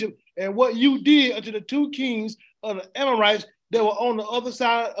of Egypt, and what you did unto the two kings of the Amorites that were on the other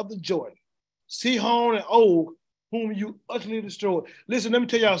side of the Jordan, Sihon and Og, whom you utterly destroyed. Listen, let me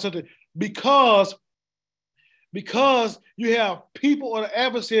tell y'all something. Because you have people or the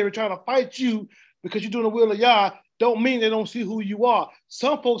adversary trying to fight you because you're doing the will of Yah, don't mean they don't see who you are.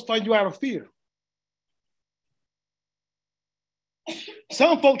 Some folks fight you out of fear.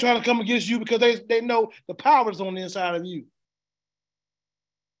 Some folks try to come against you because they know the power is on the inside of you.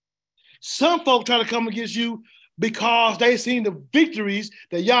 Some folks try to come against you because they seen the victories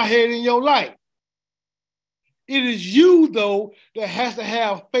that Yah had in your life. It is you, though, that has to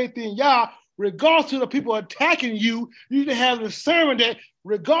have faith in Yah. Regardless to the people attacking you, you need to have the discernment that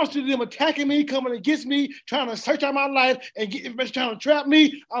regardless to them attacking me, coming against me, trying to search out my life and get information, trying to trap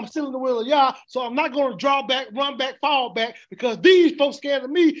me, I'm still in the will of Yah, so I'm not going to draw back, run back, fall back, because these folks scared of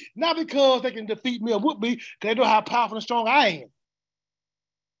me, not because they can defeat me or whoop me, because they know how powerful and strong I am.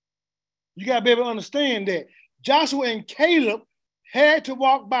 You got to be able to understand that Joshua and Caleb had to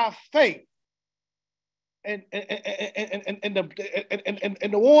walk by faith. And the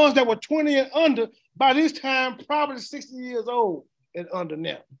ones that were 20 and under, by this time, probably 60 years old and under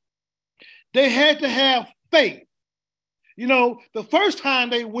now. They had to have faith. You know, the first time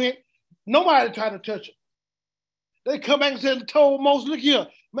they went, nobody tried to touch them. They come back and told Moses, look here,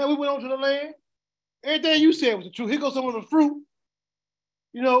 man, we went on to the land. Everything you said was the truth. Here goes some of the fruit.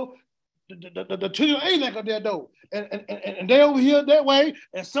 You know, the children of Anak are there though, and they over here that way,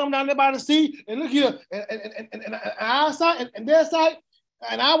 and some down there by the sea. And look here, and our side and their side,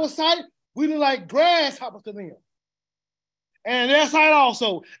 and our side, we look like grasshoppers to them. And their side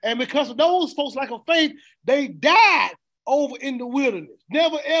also. And because of those folks lack of faith, they died over in the wilderness.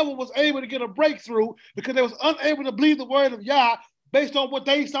 Never ever was able to get a breakthrough because they was unable to believe the word of Yah based on what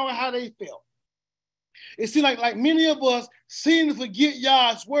they saw and how they felt. It seems like many of us seem to forget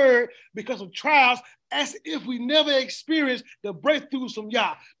Yah's word because of trials, as if we never experienced the breakthroughs from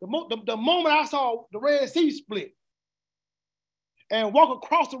Yah. The moment I saw the Red Sea split and walk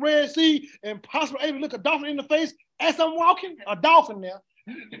across the Red Sea and possibly able to look a dolphin in the face as I'm walking, a dolphin there.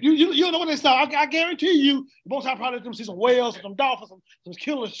 You know what they saw. I guarantee you, most I probably them see some whales, some dolphins, some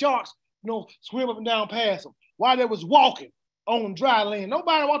killer sharks, swim up and down past them while they was walking on dry land.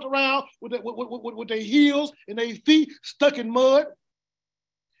 Nobody walked around with their heels and their feet stuck in mud.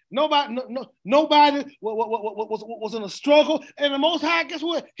 Nobody was in a struggle. And the Most High, guess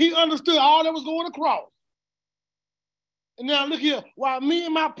what? He understood all that was going across. And now look here, while me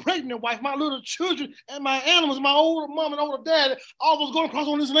and my pregnant wife, my little children, and my animals, my older mom and older dad, all was going across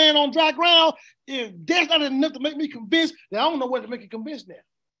on this land on dry ground, if that's not enough to make me convinced, then I don't know what to make you convinced now.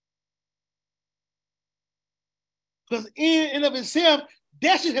 Because in and of itself,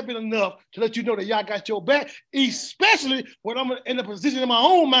 that should have been enough to let you know that Yah got your back, especially when I'm in a position in my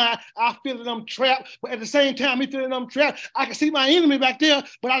own mind, I feel that I'm trapped, but at the same time, me feeling I'm trapped, I can see my enemy back there,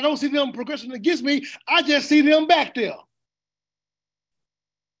 but I don't see them progressing against me, I just see them back there.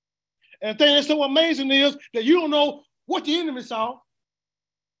 And the thing that's so amazing is that you don't know what the enemy saw.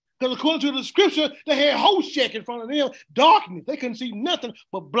 Because according to the scripture, they had Hoshek in front of them, darkness. They couldn't see nothing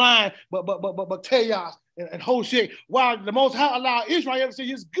but blind, but chaos and Hoshek. While the Most High allowed Israel to see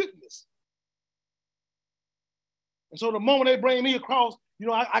his goodness. And so the moment they bring me across,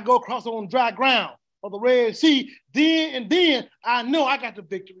 I go across on dry ground of the Red Sea, then I know I got the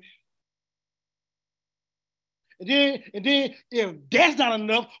victory. And then if that's not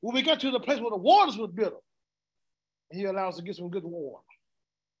enough, when we got to the place where the waters was bitter, he allows us to get some good water.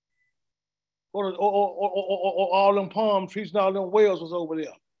 Or all them palm trees and all them wells was over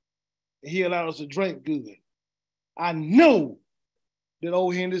there. And he allowed us to drink good. I know that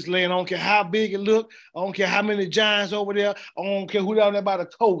over here in this land, I don't care how big it look, I don't care how many giants over there, I don't care who down there by the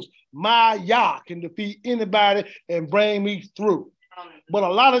coast, my Yah can defeat anybody and bring me through. But a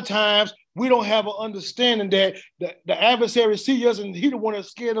lot of times, we don't have an understanding that the adversary sees us and he the one that's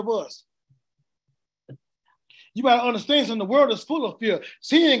scared of us. You gotta understand something, the world is full of fear.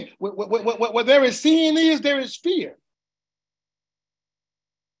 Seeing, where there is seeing is, there is fear.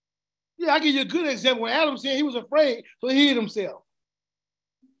 Yeah, I'll give you a good example. When Adam said he was afraid, so he hid himself.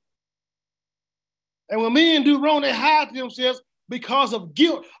 And when men do wrong, they hide themselves because of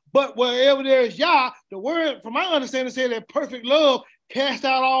guilt. But wherever there is Yah, the word, from my understanding, says that perfect love cast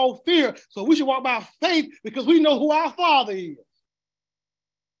out all fear. So we should walk by faith because we know who our Father is.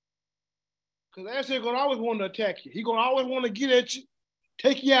 Because that's going to always want to attack you. He's going to always want to get at you,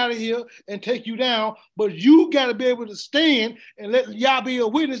 take you out of here, and take you down. But you got to be able to stand and let Yah be a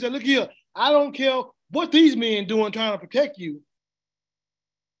witness and look here, I don't care what these men doing trying to protect you.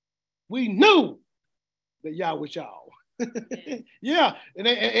 We knew that Yah was y'all. Yeah, and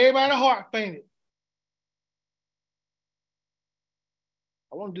everybody's heart fainted.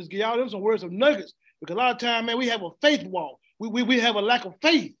 I want to just give y'all them some words of nuggets because a lot of times, man, we have a faith walk. We have a lack of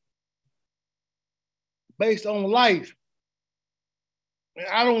faith based on life. And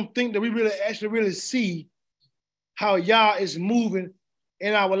I don't think that we really see how Yah is moving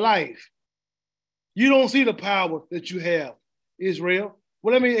in our life. You don't see the power that you have, Israel.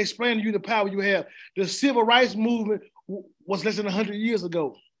 Well, let me explain to you the power you have. The civil rights movement was less than 100 years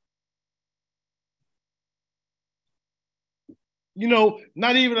ago.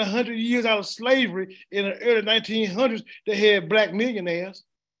 Not even 100 years out of slavery, in the early 1900s, they had black millionaires.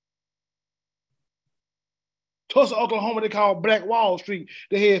 Tulsa, Oklahoma, they called Black Wall Street.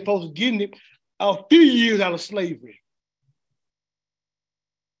 They had folks getting it a few years out of slavery.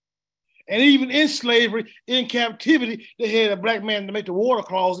 And even in slavery, in captivity, they had a black man to make the water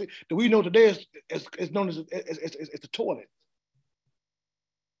closet that we know today is known as the toilet.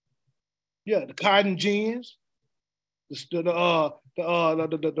 Yeah, the cotton jeans, the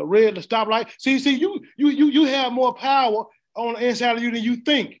red, the stoplight. See, you have more power on the inside of you than you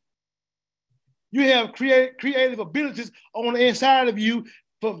think. You have creative abilities on the inside of you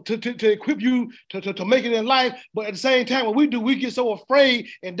to equip you to make it in life. But at the same time, what we do, we get so afraid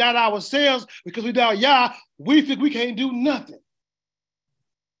and doubt ourselves because we doubt Yah, we think we can't do nothing.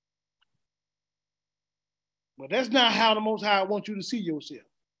 But that's not how the Most High wants you to see yourself.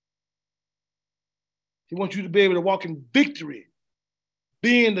 He wants you to be able to walk in victory.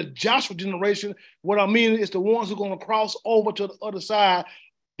 Being the Joshua generation, what I mean is the ones who are going to cross over to the other side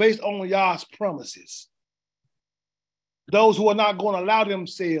based on Yah's promises. Those who are not going to allow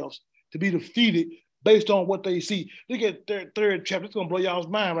themselves to be defeated based on what they see. Look at third chapter. It's going to blow y'all's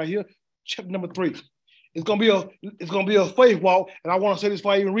mind right here. Chapter number 3. It's gonna be a faith walk, and I want to say this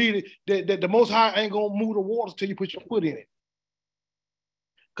before I even read it: that the Most High ain't gonna move the waters till you put your foot in it.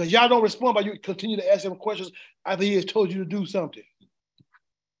 Because y'all don't respond by you continue to ask him questions after he has told you to do something.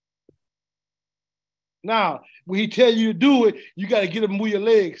 Now, when he tell you to do it, you got to get him to move your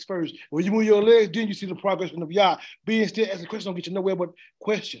legs first. When you move your legs, then you see the progression of Yah. Being still asking questions don't get you nowhere but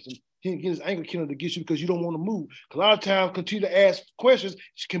questions. And he can get his anger kindled to get you because you don't want to move. Because a lot of times, continue to ask questions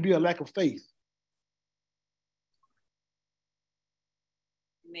can be a lack of faith.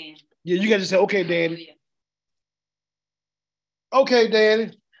 Man. Yeah, you got to say, okay, Daddy. Okay,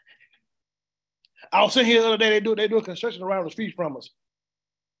 Daddy. I was sitting here the other day, they do construction around the street from us.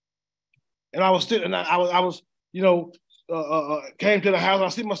 And I was sitting, and I was, came to the house, I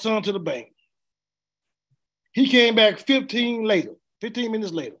sent my son to the bank. He came back 15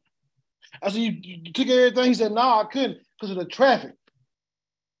 minutes later. I said, you took everything? He said, no, I couldn't because of the traffic.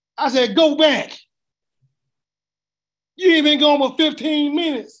 I said, go back. You ain't been gone for 15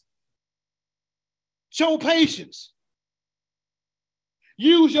 minutes. Show patience.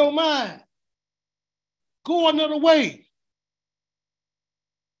 Use your mind. Go another way.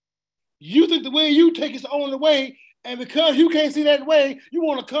 You think the way you take is the only way, and because you can't see that way, you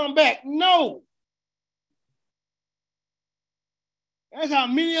want to come back. No. That's how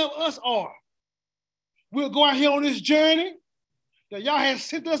many of us are. We'll go out here on this journey that y'all have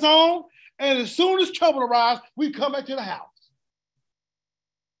sent us on, and as soon as trouble arrives, we come back to the house.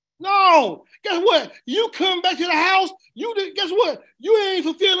 No, guess what? You come back to the house, guess what? You ain't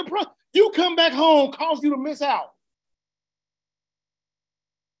fulfilling the promise. You come back home, cause you to miss out.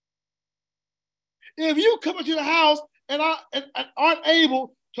 If you come into the house and aren't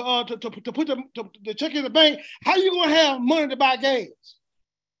able to put the check in the bank, how you gonna have money to buy gas?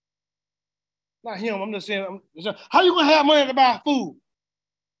 Not him. I'm just saying. How you gonna have money to buy food?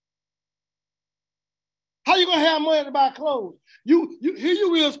 How you gonna have money to buy clothes? Here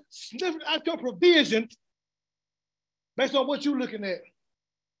you is sniffing out your provision based on what you're looking at.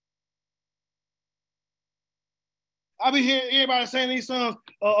 I be hearing everybody saying these songs,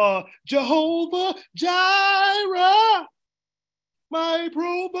 Jehovah Jireh, my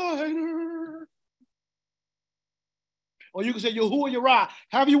provider. Or you can say Yahuwah Yirah,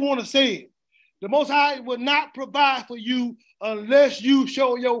 however you want to say it. The Most High will not provide for you unless you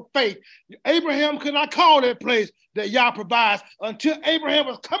show your faith. Abraham could not call that place that Yah provides until Abraham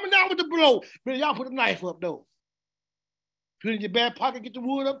was coming down with the blow. But y'all put a knife up though. Put it in your back pocket, get the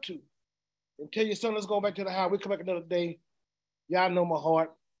wood up too. And tell your son, let's go back to the house. We'll come back another day. Y'all know my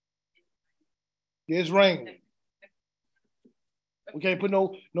heart. It's raining. We can't put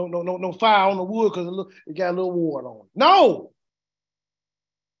no fire on the wood because it got a little water on it. No!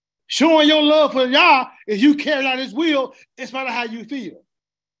 Showing your love for Yah is you carry out his will in spite of how you feel.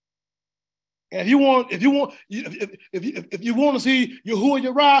 And if you want to see Yahuwah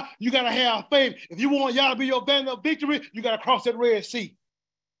Yirah, you gotta have faith. If you want Yah to be your banner of victory, you gotta cross that Red Sea.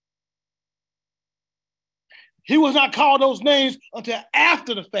 He was not called those names until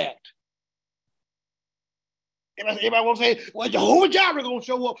after the fact. Everybody want to say, well, Jehovah Jireh gonna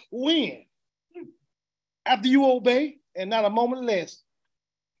show up when? After you obey, and not a moment less.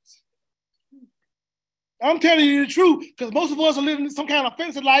 I'm telling you the truth, because most of us are living some kind of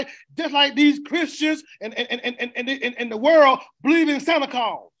offensive life, just like these Christians and the world believe in Santa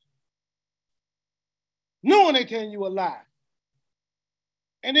Claus. Knowing they telling you a lie.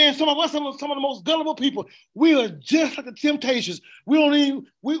 And then some of us, some of the most gullible people, we are just like the Temptations. We believe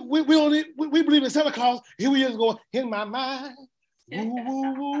in Santa Claus. Here we is going, in my mind.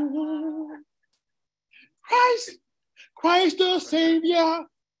 Ooh, Christ the Savior.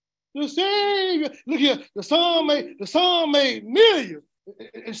 The Savior. Look here, the Son made millions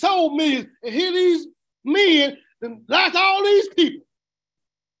and sold millions. And here these men, like all these people,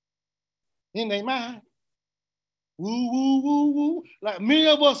 in their mind. Woo, woo, woo, woo. Like many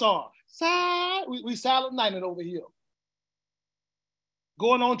of us are. We silent nighting over here.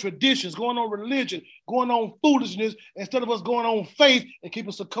 Going on traditions, going on religion, going on foolishness, instead of us going on faith and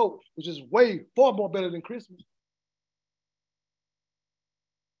keeping Sukkot, which is far more better than Christmas.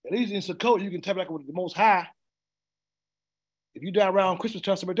 At least in Sukkot, you can tabernacle with the Most High. If you die around Christmas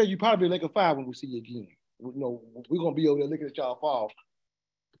time, somebody there, you probably be Lake of Fire when we see you again. We're going to be over there looking at y'all fall.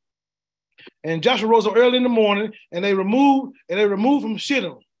 And Joshua rose up early in the morning, and they removed from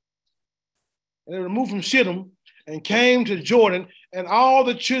Shittim. And they removed from Shittim and came to Jordan, and all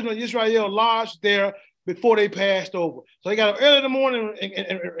the children of Israel lodged there before they passed over. So they got up early in the morning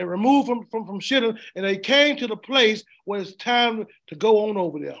and removed from Shittim, and they came to the place where it's time to go on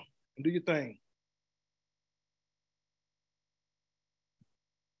over there and do your thing.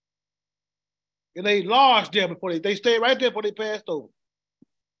 And they lodged there before they stayed right there before they passed over.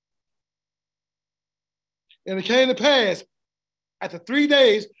 And it came to pass, after 3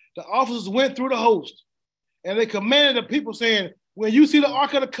 days, the officers went through the host, and they commanded the people, saying, when you see the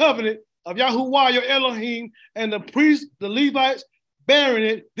Ark of the Covenant of Yahuwah your Elohim, and the priests, the Levites, bearing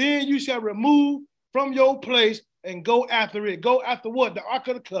it, then you shall remove from your place and go after it. Go after what? The Ark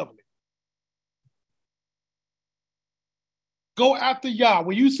of the Covenant. Go after Yah.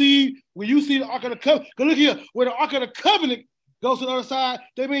 When you see the Ark of the Covenant, go look here, where the Ark of the Covenant goes to the other side,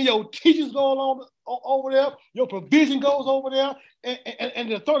 that means your teachings go along over there, your provision goes over there, and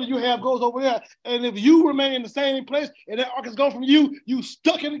the authority you have goes over there. And if you remain in the same place and that ark is gone from you, you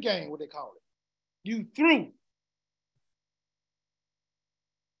stuck in the game, what they call it. You through.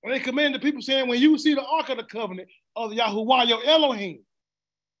 And they command the people saying, when you see the Ark of the Covenant of Yahuwah your Elohim,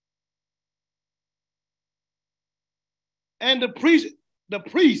 and the priest,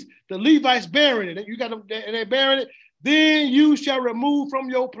 the Levites bearing it, you got them, and they're bearing it, then you shall remove from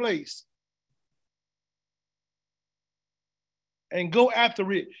your place and go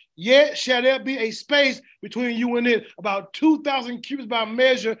after it. Yet shall there be a space between you and it, about 2,000 cubits by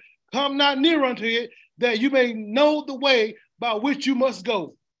measure. Come not near unto it, that you may know the way by which you must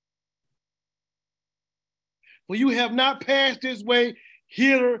go. For you have not passed this way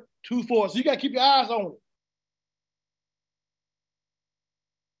heretofore. So you got to keep your eyes on it.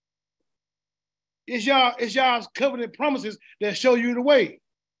 It's y'all's covenant promises that show you the way.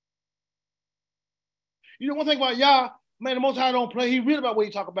 You know one thing about Yah, man, the Most High don't play. He read about what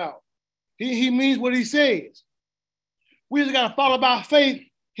he talk about. He means what he says. We just got to follow by faith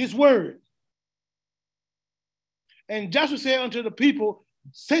his word. And Joshua said unto the people,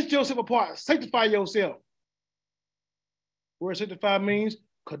 set yourself apart, sanctify yourself. The word sanctify means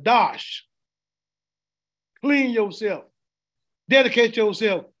kadash. Clean yourself. Dedicate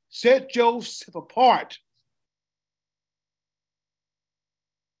yourself. Set yourself apart.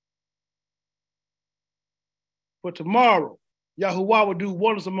 For tomorrow, Yahuwah will do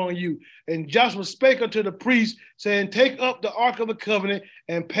wonders among you. And Joshua spake unto the priests, saying, take up the Ark of the Covenant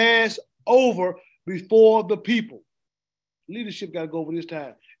and pass over before the people. Leadership got to go over this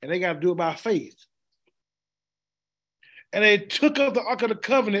time, and they got to do it by faith. And they took up the Ark of the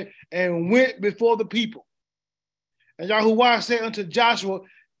Covenant and went before the people. And Yahuwah said unto Joshua,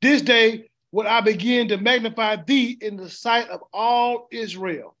 this day will I begin to magnify thee in the sight of all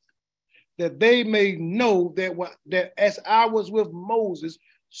Israel, that they may know that as I was with Moses,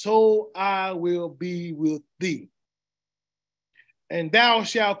 so I will be with thee. And thou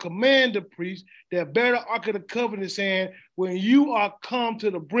shalt command the priests that bear the Ark of the Covenant, saying, when you are come to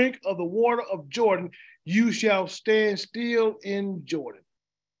the brink of the water of Jordan, you shall stand still in Jordan.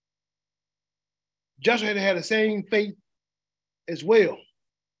 Joshua had the same faith as well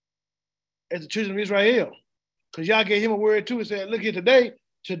as the children of Israel, because y'all gave him a word too and said, look here,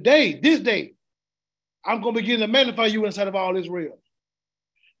 this day, I'm going to begin to magnify you inside of all Israel,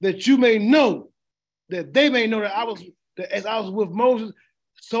 that you may know, that they may know that as I was with Moses,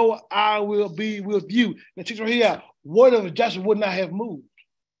 so I will be with you. Now check right here, what if Joshua would not have moved?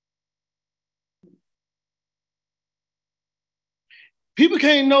 People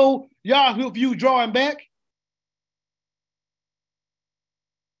can't know y'all with you drawing back.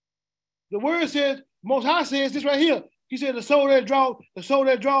 The word says, Most High says this right here. He said, the soul that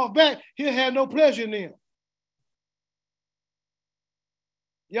draws back, he'll have no pleasure in them.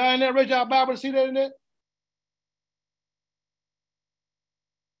 Y'all in there, read y'all Bible to see that in there?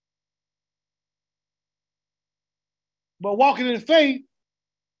 But walking in faith,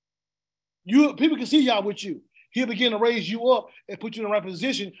 people can see y'all with you. He'll begin to raise you up and put you in the right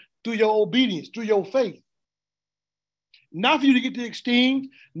position through your obedience, through your faith. Not for you to get the esteem,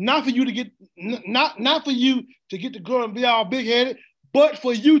 not for you to get the glory and be all big-headed, but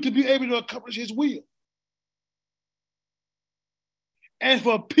for you to be able to accomplish his will. And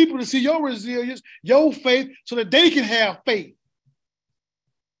for people to see your resilience, your faith, so that they can have faith.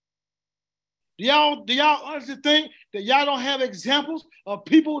 Do y'all honestly think that y'all don't have examples of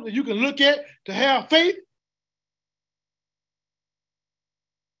people that you can look at to have faith?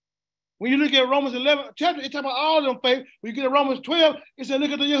 When you look at Romans 11 chapter, it's talking about all of them faith. When you get to Romans 12, it says look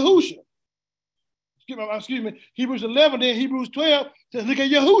at the Yahusha. Excuse me, Hebrews 11, then Hebrews 12 says look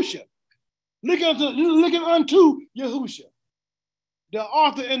at Yahusha. Looking unto Yahushua, the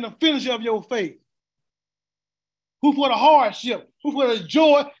author and the finisher of your faith, who for the hardship, who for the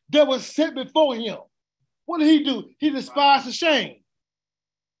joy that was set before him. What did he do? He despised the shame.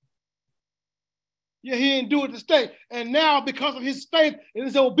 Yeah, he endured to stay. And now, because of his faith and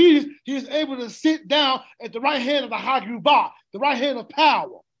his obedience, he is able to sit down at the right hand of the Hagubah, the right hand of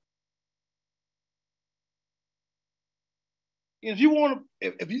power. And if you want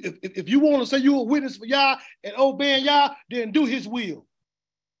to, if you want to say you're a witness for Yah and obeying Yah, then do his will.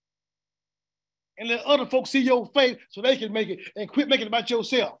 And let other folks see your faith so they can make it and quit making it about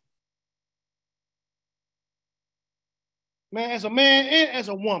yourself. Man, as a man and as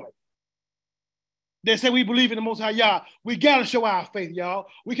a woman, they say we believe in the Most High Yah. We got to show our faith, y'all.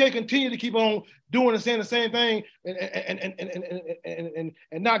 We can't continue to keep on doing and saying the same thing and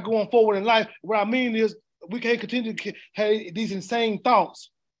not going forward in life. What I mean is, we can't continue to have these insane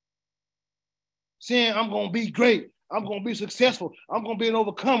thoughts. Saying, I'm going to be great. I'm going to be successful. I'm going to be an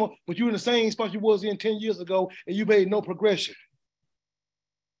overcomer, but you're in the same spot you was in 10 years ago and you made no progression.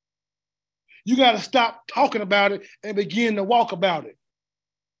 You got to stop talking about it and begin to walk about it.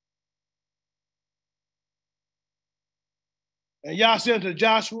 And Yah said to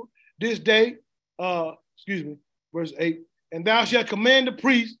Joshua this day, verse 8, and thou shalt command the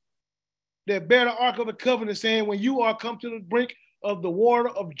priest that bear the ark of the covenant, saying, when you are come to the brink of the water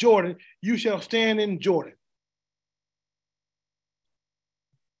of Jordan, you shall stand in Jordan.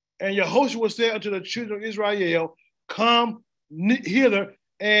 And Yehoshua said unto the children of Israel, come hither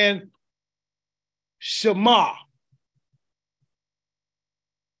and Shema.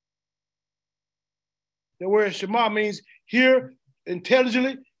 The word Shema means hear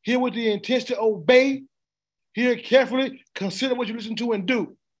intelligently, hear with the intent to obey, hear carefully, consider what you listen to and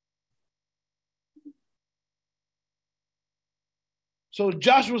do. So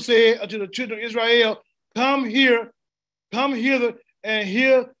Joshua said unto the children of Israel, come hither and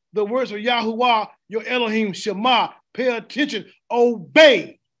hear the words of Yahuwah, your Elohim, Shema. Pay attention,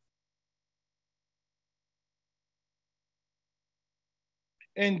 obey.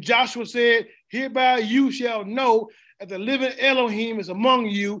 And Joshua said, hereby you shall know that the living Elohim is among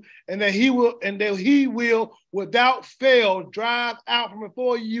you, and that he will without fail drive out from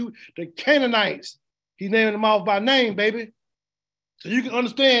before you the Canaanites. He named them off by name, baby. So you can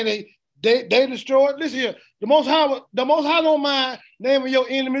understand they destroyed. Listen here, the Most High don't mind naming your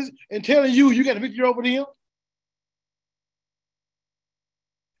enemies and telling you got a victory over them.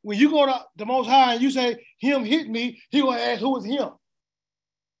 When you go to the Most High and you say, him hit me, he gonna ask, who is him?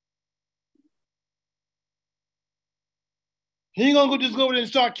 He ain't gonna just go over there and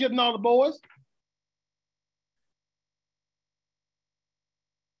start killing all the boys.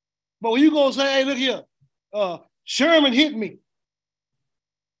 But when you gonna say, hey, look here, Sherman hit me.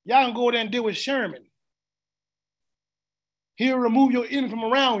 Y'all can go there and deal with Sherman. He'll remove your enemy from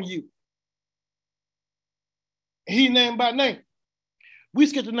around you. He named by name. We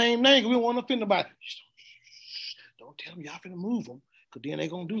skip the name because we don't want to offend nobody. Don't tell them y'all finna move them, because then they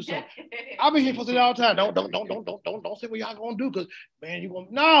gonna do something. I've been here for all the time. Don't say what y'all gonna do, because man, you gonna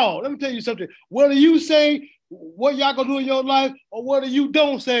no. Let me tell you something. Whether you say what y'all gonna do in your life, or whether you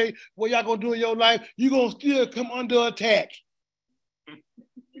don't say what y'all gonna do in your life, you gonna still come under attack.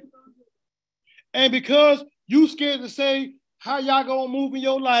 And because you scared to say how y'all gonna move in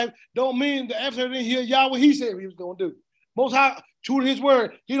your life, don't mean the adversary didn't hear y'all what he said he was gonna do. Most High, true to his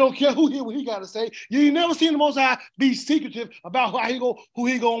word, he don't care who hear what he gotta say. You ain't never seen the Most High be secretive about who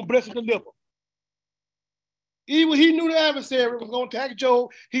he gonna bless and deliver. Even when he knew the adversary was gonna attack Job,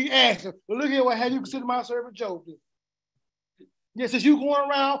 he asked him, well, look here, what have you considered my servant Job? Yes, since you going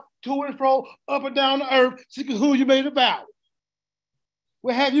around to and fro, up and down the earth, seeking who you made about.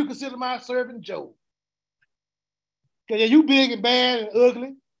 Well, have you considered my servant Job? Because you big and bad and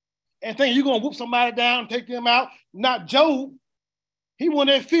ugly and think you're going to whoop somebody down and take them out. Not Job. He one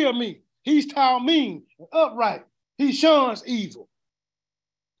that fear me. He's tall, mean, and upright. He shuns evil.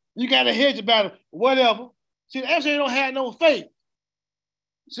 You got a hedge about it, whatever. See, the adversary don't have no faith.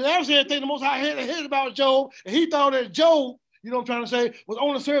 See, the adversary think the Most High had a hedge about Job, and he thought that Job, you know what I'm trying to say, was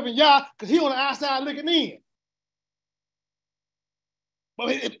only serving Yah because he on the outside looking in.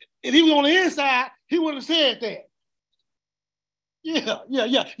 But if he was on the inside, he wouldn't have said that. Yeah.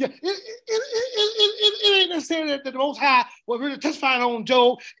 It ain't necessarily that the Most High was really testifying on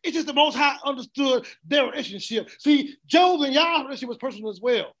Job. It's just the Most High understood their relationship. See, Job and Yah's relationship was personal as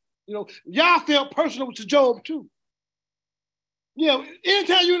well. You know, Yah felt personal to Job too. You know,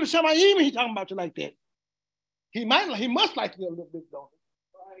 anytime you're in the Shemayim, he talking about you like that. He must like you a little bit, though.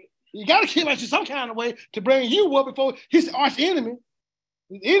 Right. You got to keep at you some kind of way to bring you up before his arch enemy.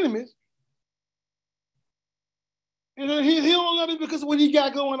 His enemies. He don't love me because of what he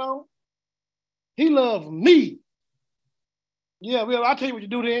got going on. He loves me. Yeah, well, I'll tell you what you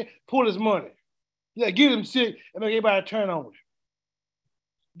do then. Pull his money. Yeah, get him sick and make everybody turn on him.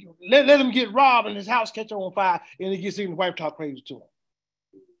 Let him get robbed and his house catch on fire and he gets in and wife talk crazy to him.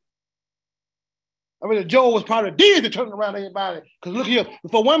 I mean, Job was probably dead to turn around everybody. Because look here,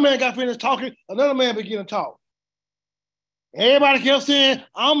 before one man got finished talking, another man began to talk. Everybody kept saying,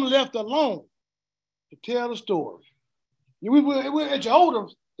 I'm left alone to tell the story. We were at the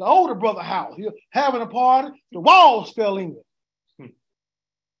older brother house, having a party, the walls fell in.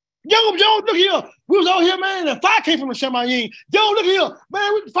 Job, look here. We was out here, man, and fire came from the Shemayim. Job, look here.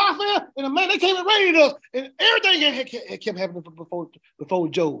 Man, we fire fell, and the man, they came and raided us, and everything had kept happening before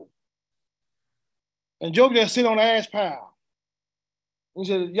Job. And Job just sit on the ash pile. He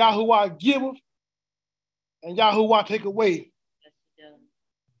said, Yahuwah giveth, and Yahuwah take away.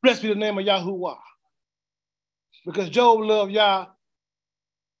 Blessed be the name of Yahuwah. Because Job loved Yah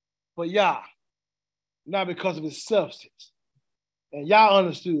for Yah, not because of his substance. And y'all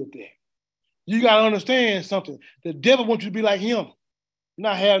understood that. You got to understand something. The devil wants you to be like him,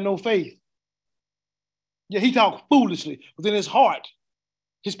 not have no faith. Yeah, he talks foolishly, but in his heart,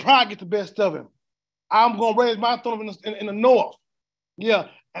 his pride gets the best of him. I'm going to raise my throne in the north. Yeah,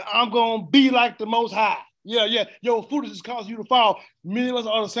 and I'm going to be like the Most High. Yeah. Your foolishness causes you to fall. Many of us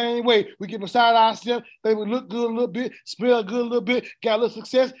are the same way. We get beside ourselves, they would look good a little bit, smell good a little bit, got a little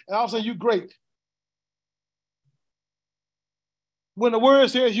success, and all of a sudden you great. When the word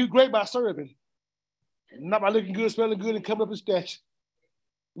says you great by serving, not by looking good, smelling good, and coming up in stature.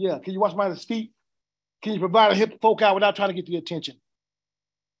 Yeah, can you wash my feet? Can you provide a hip folk out without trying to get the attention?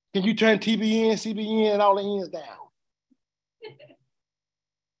 Can you turn TBN, CBN, and all the ends down?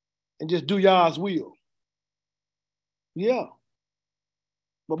 And just do y'all's will. Yeah.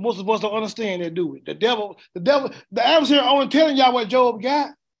 But most of us don't understand that, do we? The adversary only telling y'all what Job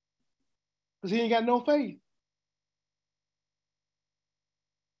got because he ain't got no faith.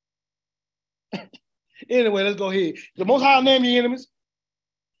 Anyway, let's go ahead. The Most High name your enemies.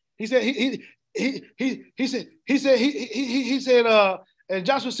 He said, and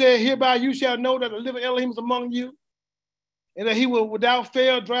Joshua said, hereby you shall know that the living Elohim is among you, and that he will without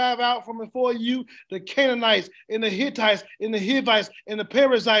fail drive out from before you the Canaanites, and the Hittites, and the Hivites, and the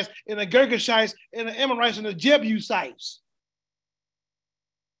Perizzites, and the Girgashites, and the Amorites, and the Jebusites.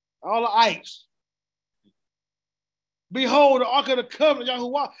 All the ites. Behold, the Ark of the Covenant,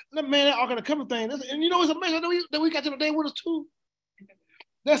 Yahuwah. Man, that Ark of the Covenant thing. And you know, it's amazing that we got to the day with us too.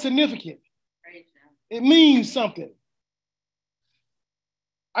 That's significant. It means something.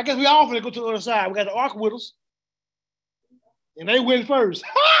 I guess we all finna go to the other side. We got the Ark with us. And they went first.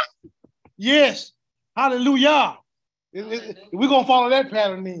 Yes. Hallelujah. We're going to follow that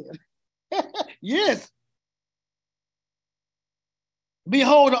pattern then. Yes.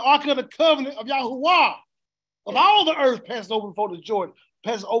 Behold, the Ark of the Covenant of Yahuwah. Of all the earth passes over before the Jordan,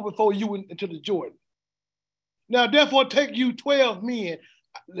 passes over before you into the Jordan. Now, therefore, take you 12 men.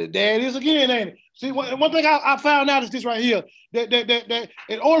 There it is again, ain't it? See, one thing I found out is this right here: that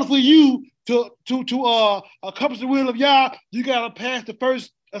in order for you to accomplish the will of Yah, you gotta pass the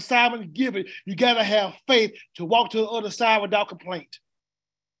first assignment given. You gotta have faith to walk to the other side without complaint.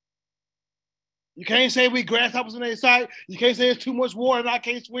 You can't say we grasshoppers in their sight. You can't say it's too much water and I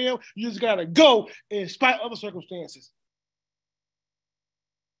can't swim. You just got to go in spite of other circumstances.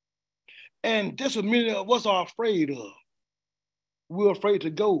 And that's what many of us are afraid of. We're afraid to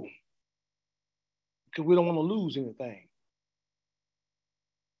go because we don't want to lose anything.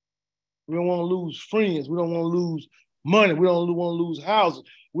 We don't want to lose friends. We don't want to lose money. We don't want to lose houses.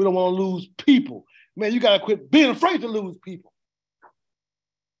 We don't want to lose people. Man, you got to quit being afraid to lose people.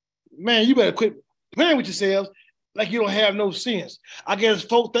 Man, you better quit playing with yourselves like you don't have no sense. I guess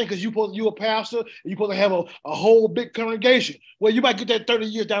folks think because you're a pastor, you're supposed to have a whole big congregation. Well, you might get that 30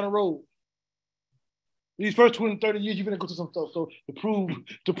 years down the road. These first 20, 30 years, you're going to go through some stuff. So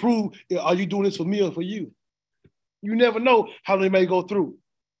to prove, are you doing this for me or for you? You never know how they may go through.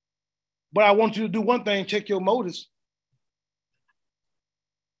 But I want you to do one thing, check your motives.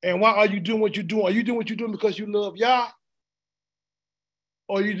 And why are you doing what you're doing? Are you doing what you're doing because you love Yah?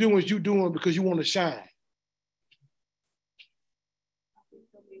 Or are you doing what you're doing because you want to shine?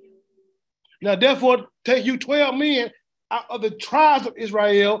 Now, therefore, take you 12 men out of the tribes of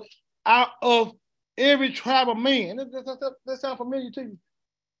Israel, out of every tribe of man. That sounds familiar to you.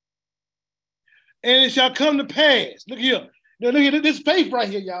 And it shall come to pass. Look here. Now, look at this faith right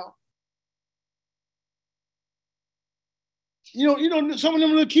here, y'all. You know, some of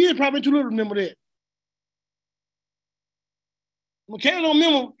them little kids probably too little to remember that. McKenna don't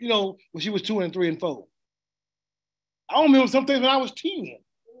remember, when she was 2 and 3 and 4. I don't remember some things when I was 10.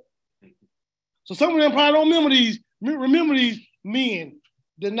 So some of them probably don't remember these men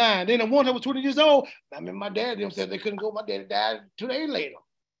denying. Then the one that was 20 years old, I mean, my dad them said they couldn't go. My daddy died 2 days later.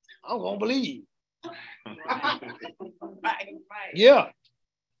 I'm gonna believe. Right. Yeah.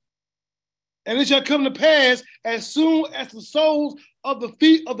 And it shall come to pass as soon as the soles of the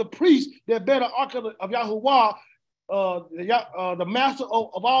feet of the priests that bear the ark of Yahuwah, the master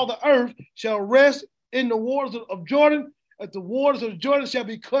of all the earth, shall rest in the waters of Jordan, that the waters of Jordan shall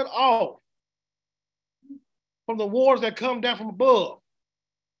be cut off from the waters that come down from above.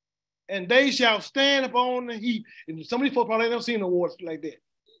 And they shall stand upon the heap. And some of these folks probably never seen the waters like that.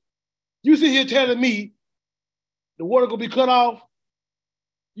 You sit here telling me the water gonna be cut off.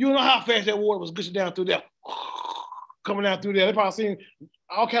 You don't know how fast that water was gushing down through there. Coming down through there. They probably seen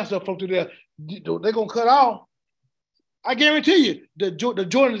all kinds of stuff from through there. They're gonna cut off. I guarantee you, the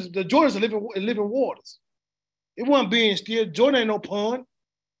Jordans are living waters. It wasn't being still. Jordan ain't no pond.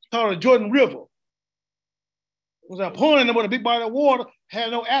 It's called the Jordan River. It was a pond in there with a big body of water,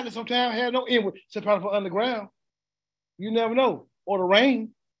 had no outlet sometimes, had no inward, except probably for underground. You never know. Or the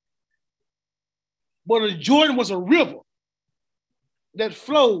rain. But the Jordan was a river that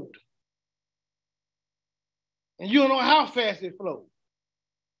flowed. And you don't know how fast it flowed.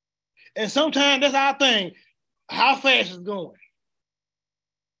 And sometimes that's our thing, how fast it's going.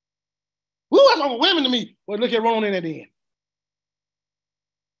 Woo, that's all women to me. Well, look at Ron in at the end.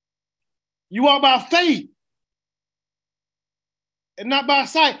 You walk by faith and not by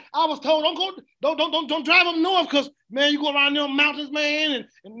sight. I was told, don't drive up north, because man, you go around them mountains, man,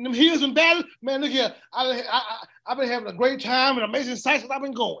 and them hills and valleys. Man, look here, I've been having a great time and amazing sights as I've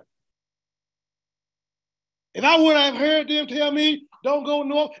been going. If I would have heard them tell me, don't go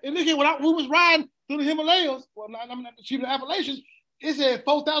north, and look here, when we was riding through the Himalayas, well, I'm not the chief of the Appalachians, it said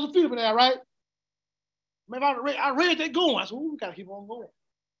 4,000 feet over there, right? Man, I read that going. I said, we gotta keep on going.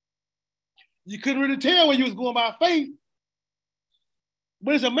 You couldn't really tell when you was going by faith.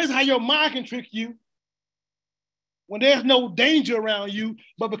 But it's amazing how your mind can trick you when there's no danger around you,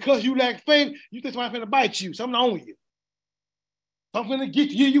 but because you lack faith, you think somebody's going to bite you, something on you. Something to get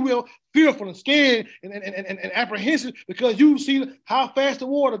you, you will fearful and scared and apprehensive because you see how fast the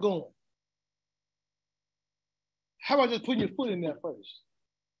water going. How about just putting your foot in there first?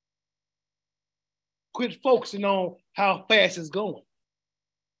 Quit focusing on how fast it's going.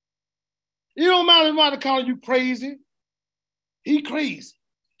 You don't mind anybody calling you crazy. He crazy.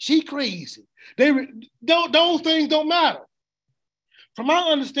 She crazy. Those things don't matter. From my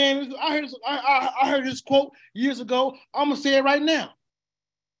understanding, I heard this quote years ago. I'm gonna say it right now.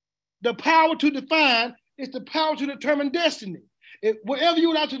 The power to define is the power to determine destiny. Whatever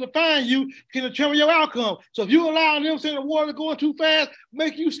you allow to define you can determine your outcome. So if you allow them saying the water going too fast,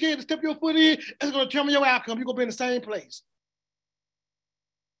 make you scared to step your foot in, it's gonna determine your outcome. You're gonna be in the same place.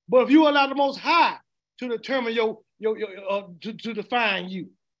 But if you allow the Most High to determine to define you,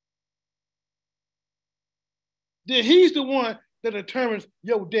 then He's the one that determines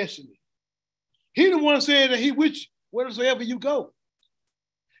your destiny. He the one said that He with you wheresoever you go.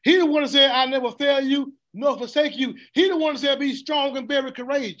 He the one that said, I never fail you, nor forsake you. He the one that said, be strong and very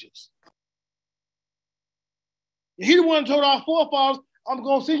courageous. He the one that told our forefathers, I'm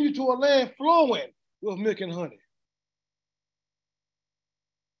going to send you to a land flowing with milk and honey.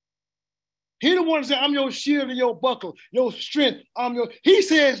 He the one that said, I'm your shield and your buckle, your strength. He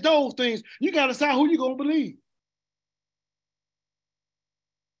says those things. You got to decide who you're going to believe.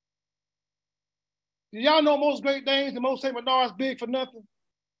 Do y'all know most Great Danes and most St. Bernards big for nothing?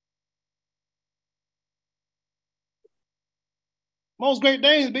 Most Great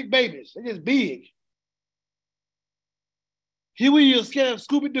Danes are big babies. They're just big. Here we are scared of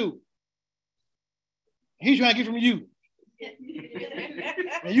Scooby-Doo. He's trying to get from you.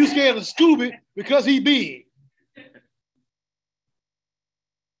 And you scared of Scooby because he big.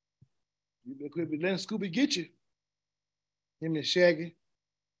 You could be letting Scooby get you. Him and Shaggy,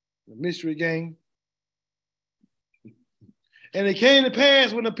 the mystery gang. And it came to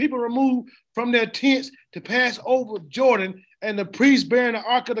pass when the people removed from their tents to pass over Jordan, and the priests bearing the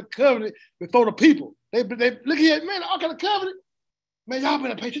Ark of the Covenant before the people. They look at, man, the Ark of the Covenant. Man, y'all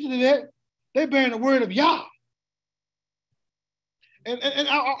better pay attention to that. They bearing the word of Yah. And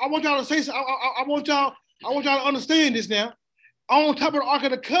I want y'all to say something. I want y'all to understand this now. On top of the Ark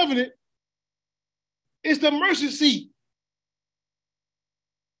of the Covenant, it's the mercy seat.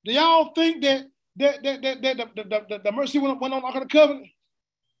 Do y'all think that the mercy went on the Ark of the Covenant?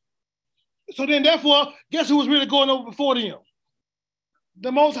 So then, therefore, guess who was really going over before them?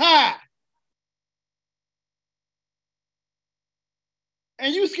 The Most High.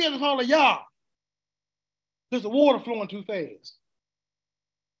 And you scared of all of y'all. Because the water flowing too fast.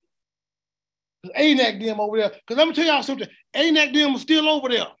 Anak them over there. Because I'm going to tell y'all something. Anak them was still over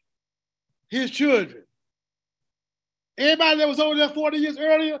there. His children. Everybody that was over there 40 years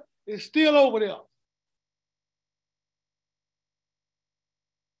earlier is still over there.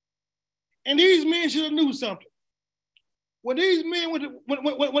 And these men should have knew something. When these men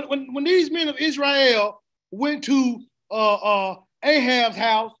when these men of Israel went to Ahab's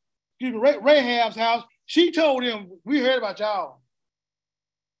house, Rahab's house, she told him, we heard about y'all.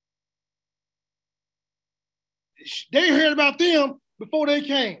 They heard about them before they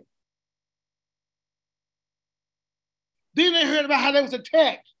came. Then they heard about how they was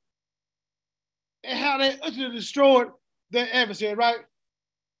attacked and how they utterly destroyed their adversary, right?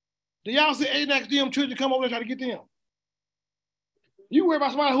 Do y'all see Anak them children come over there try to get them? You worry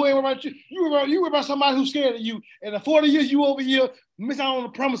about somebody who ain't worried about you. You worry about somebody who's scared of you. And the 40 years you over here miss out on the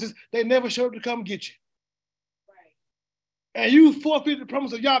promises, they never showed up to come get you. Right. And you forfeit the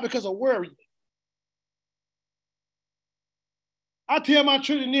promise of y'all because of worry. I tell my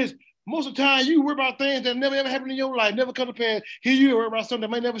children this, most of the time you worry about things that never ever happened in your life, never come to pass. Here you worry about something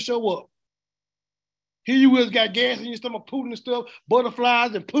that may never show up. Here you is got gas in your stomach, pooting and stuff,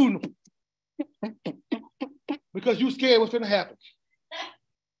 butterflies and pooting. Because you scared what's gonna happen.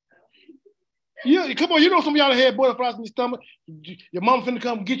 Yeah, come on, you know some of y'all had butterflies in your stomach. Your mom finna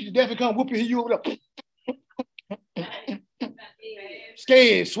come get you, your dad finna come whoop you, you over there.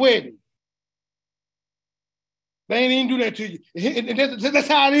 Scared, sweating. They ain't even do that to you. And that's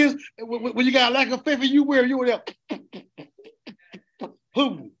how it is when you got a lack of faith and you wear, you over there.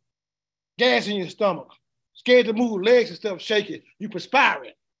 Pooting. Gas in your stomach. Scared to move, legs and stuff shaking. You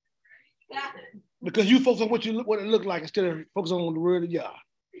perspiring. Because you focus on what it look like instead of focusing on the word of Yah.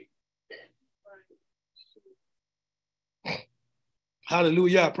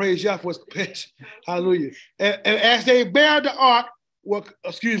 Hallelujah. Praise Yah for his compassion. Hallelujah. And as they bear the ark,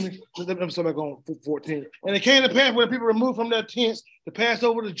 excuse me, I'm back on 14. And it came to pass when the people removed from their tents to pass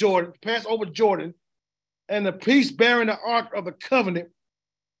over Jordan, and the priests bearing the ark of the covenant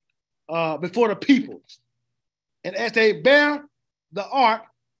before the people. And as they bear the ark,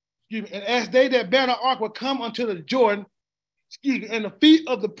 and as they that bear the ark would come unto the Jordan, and the feet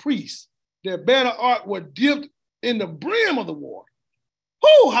of the priests that bear the ark were dipped in the brim of the water.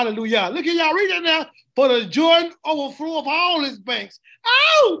 Oh, hallelujah. Look at y'all, read that now. For the Jordan overflow of all its banks.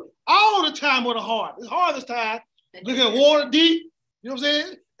 Oh, all the time with a heart. It's hard this time. Look at water deep. You know what I'm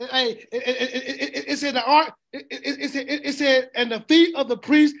saying? Hey, it said the ark, it said, and the feet of the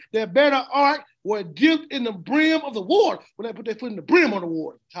priests that bear the ark were dipped in the brim of the water. When they put their foot in the brim of the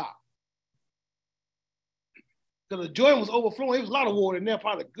water, top. Because the Jordan was overflowing. There was a lot of water in there,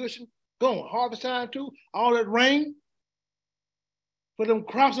 probably gushing, going. Harvest time too, all that rain. For them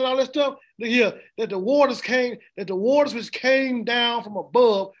crops and all that stuff, look here, that the waters which came down from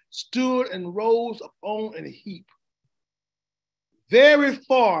above stood and rose upon a heap, very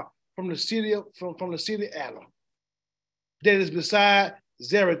far from the city of Adam, that is beside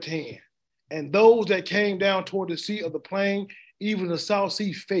Zaratan. And those that came down toward the sea of the plain, even the South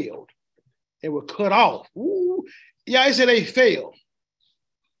Sea failed and were cut off. Ooh. Yeah, I said they failed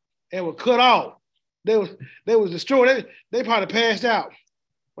and were cut off. They was destroyed. They probably passed out.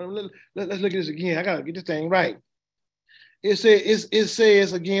 Let's look at this again. I gotta get this thing right. It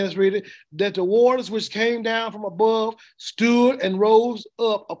says again, let's read it, that the waters which came down from above stood and rose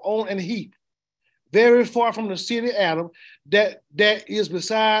up upon an heap, very far from the city Adam, that is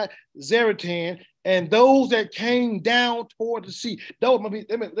beside Zaratan, and those that came down toward the sea. Those might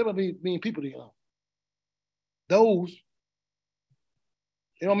be mean people to you. Those,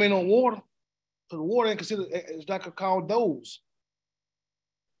 it don't mean no water. So the water ain't considered, it's not called those.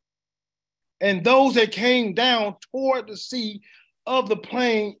 And those that came down toward the sea of the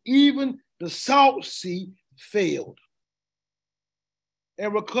plain, even the Salt Sea, failed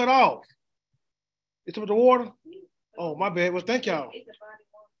and were cut off. It's with the water? Oh, my bad. Well, thank y'all.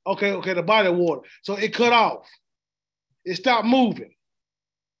 Okay, the body of water. So it cut off. It stopped moving.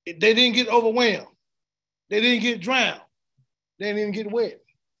 They didn't get overwhelmed. They didn't get drowned. They didn't even get wet.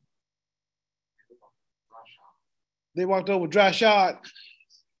 They walked over dry shod.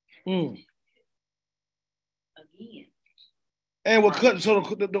 Again. And were cut, so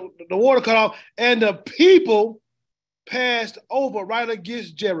the water cut off, and the people passed over right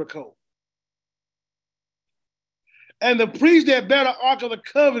against Jericho. And the priests that bear the ark of the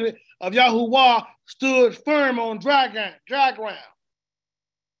covenant of Yahuwah stood firm on dry ground.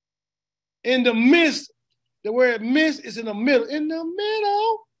 In the midst, the word midst is in the middle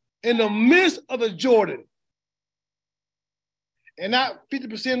of the Jordan. And not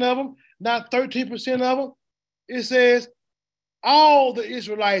 50% of them, not 13% of them, it says, all the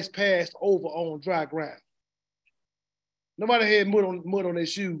Israelites passed over on dry ground. Nobody had mud on their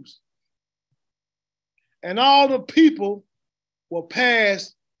shoes. And all the people were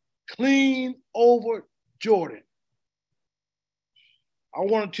passed clean over Jordan. I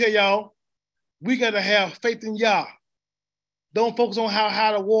want to tell y'all, we got to have faith in Yah. Don't focus on how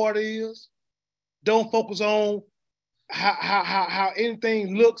high the water is. Don't focus on how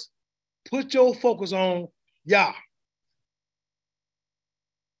anything looks. Put your focus on Yah.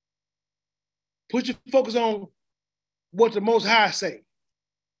 Put your focus on what the Most High say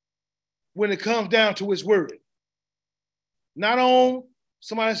when it comes down to his word. Not on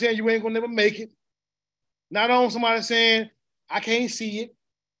somebody saying you ain't gonna never make it. Not on somebody saying, I can't see it.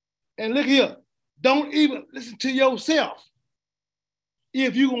 And look here, don't even listen to yourself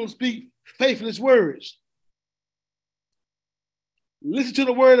if you're gonna speak faithless words. Listen to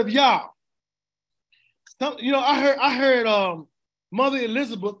the word of Yah. I heard Mother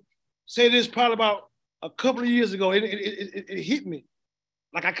Elizabeth say this probably about a couple of years ago. It hit me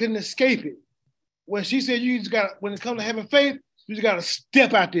like I couldn't escape it. When she said you just got, when it comes to having faith, you just got to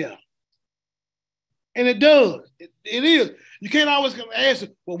step out there. And it does. It is. You can't always come ask,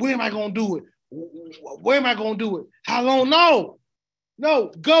 well, when am I going to do it? Where am I going to do it? How long?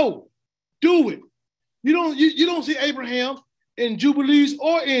 No, go. Do it. You don't see Abraham in Jubilees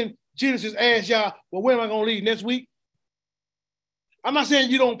or in Genesis ask y'all, well, where am I going to lead next week? I'm not saying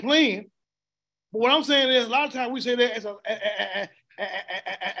you don't plan, but what I'm saying is a lot of times we say that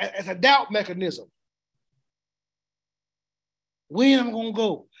as a doubt mechanism. When am I gonna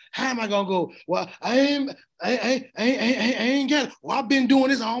go? How am I gonna go? Well, I ain't got it. Well, I've been doing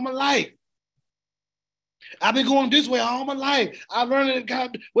this all my life. I've been going this way all my life. I learned it.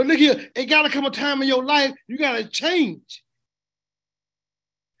 Well, look here, it gotta come a time in your life you gotta change.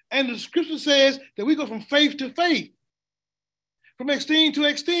 And the scripture says that we go from faith to faith, from extreme to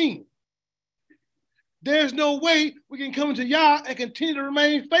extreme. There's no way we can come into Yah and continue to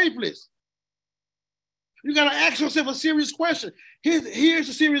remain faithless. You got to ask yourself a serious question. Here's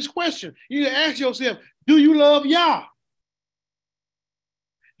a serious question. You need to ask yourself, do you love Yah?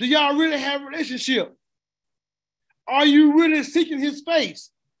 Do y'all really have a relationship? Are you really seeking his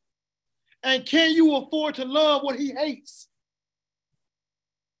face? And can you afford to love what he hates?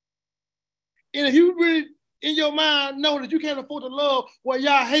 And if you really in your mind know that you can't afford to love what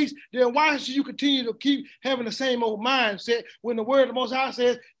Yah hates, then why should you continue to keep having the same old mindset when the word of the Most High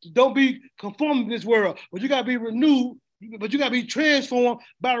says, don't be conformed to this world, but you got to be renewed, but you got to be transformed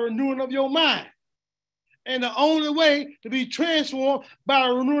by the renewing of your mind. And the only way to be transformed by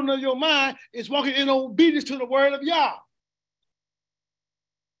the renewing of your mind is walking in obedience to the word of Yah.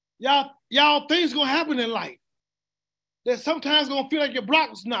 Y'all things gonna happen in life that sometimes gonna feel like your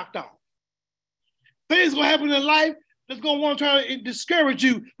block was knocked off. Things gonna happen in life that's gonna want to try to discourage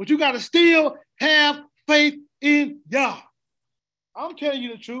you, but you gotta still have faith in Yah. I'm telling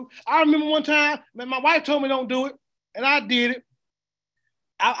you the truth. I remember one time, man, my wife told me don't do it, and I did it.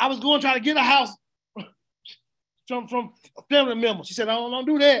 I was going to try to get a house from a family member. She said, don't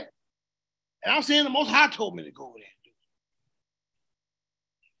do that. And I'm saying the Most High told me to go over there.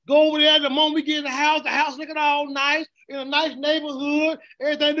 Go over there, the moment we get in the house looking all nice, in a nice neighborhood,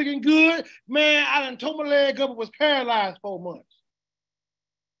 everything looking good. Man, I done tore my leg up and was paralyzed 4 months.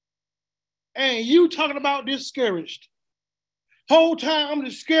 And you talking about discouraged. Whole time I'm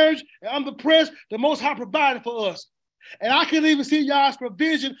discouraged and I'm depressed. The Most High provided for us. And I couldn't even see Yah's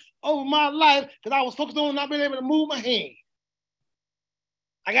provision over my life because I was focused on not being able to move my hand.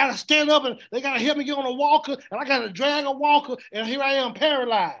 I got to stand up and they got to help me get on a walker and I got to drag a walker and here I am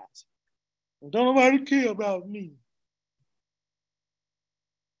paralyzed. Don't nobody care about me.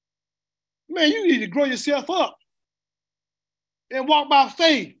 Man, you need to grow yourself up and walk by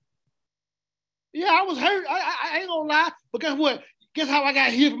faith. Yeah, I was hurt. I ain't gonna lie. But guess what? Guess how I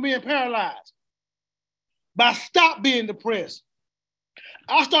got healed from being paralyzed? By stop being depressed.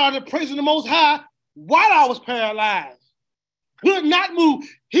 I started praising the Most High while I was paralyzed. Could not move.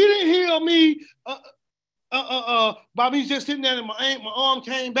 He didn't heal me by me just sitting there and my arm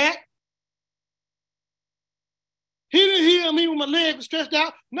came back. He didn't heal me when my leg was stretched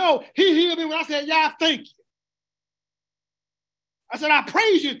out. No, he healed me when I said, Yah, thank you. I said, I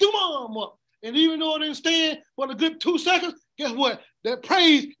praise you, threw my arm up. And even though it didn't stand for a good 2 seconds, guess what? That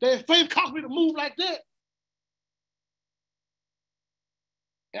praise, that faith caused me to move like that.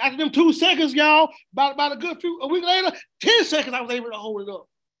 And after them 2 seconds, y'all, about a week later, 10 seconds, I was able to hold it up.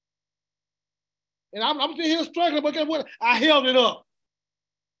 And I'm still here struggling, but guess what? I held it up.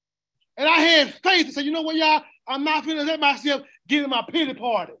 And I had faith to say, you know what, y'all? I'm not finna let myself get in my pity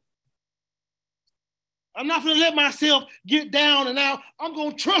party. I'm not going to let myself get down and out. I'm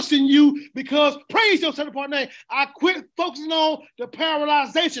going to trust in you because, praise your set-apart name, I quit focusing on the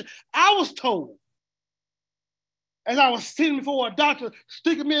paralyzation. I was told, as I was sitting before a doctor,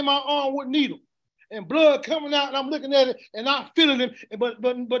 sticking me in my arm with a needle and blood coming out, and I'm looking at it and not feeling it,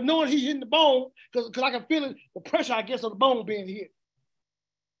 but knowing he's hitting the bone, because I can feel it, the pressure, I guess, of the bone being hit.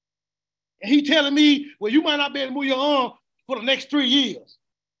 And he telling me, well, you might not be able to move your arm for the next 3 years.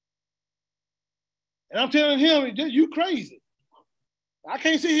 And I'm telling him, you crazy. I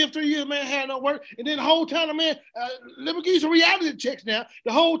can't sit here 3 years, man, had no work. And then the whole time, the man, let me give you some reality checks now.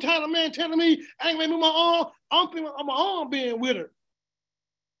 The whole time, the man telling me, I ain't gonna move my arm, I'm thinking of my arm being withered.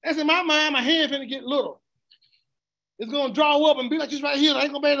 That's in my mind, my hand finna get little. It's gonna draw up and be like this right here. I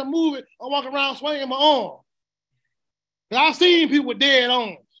ain't gonna be able to move it. I'm walking around swinging my arm. I've seen people with dead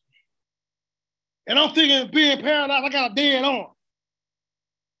arms. And I'm thinking, being paralyzed, I got a dead arm.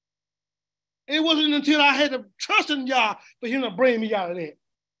 It wasn't until I had to trust in y'all for him to bring me out of that.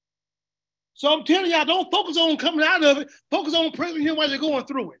 So I'm telling y'all, don't focus on coming out of it. Focus on praising him while you're going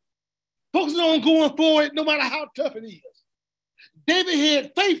through it. Focus on going forward no matter how tough it is. David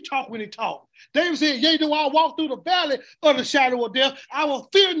had faith talk when he talked. David said, yea, though I walk through the valley of the shadow of death, I will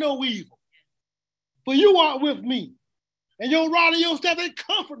fear no evil. For you are with me. And your rod and your staff, they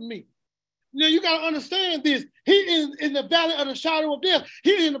comfort me. Now you got to understand this. He is in the valley of the shadow of death.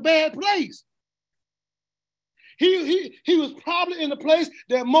 He's in a bad place. He was probably in the place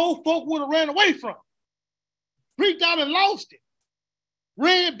that most folk would have ran away from. Freaked out and lost it.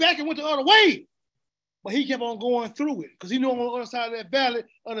 Ran back and went the other way. But he kept on going through it because he knew on the other side of that valley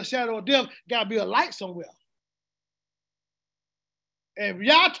of the shadow of death, got to be a light somewhere. And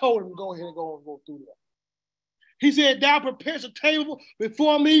y'all told him to go ahead and go through that. He said, thou prepares a table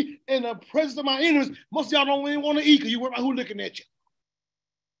before me in the presence of my enemies. Most of y'all don't even want to eat because you worry about who's looking at you.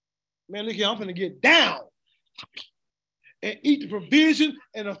 Man, look here, I'm finna get down and eat the provision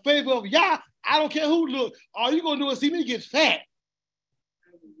and the favor of Yah. I don't care who look. All you're going to do is see me get fat.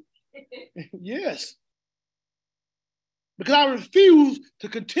 Yes. Because I refuse to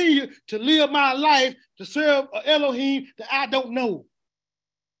continue to live my life to serve an Elohim that I don't know.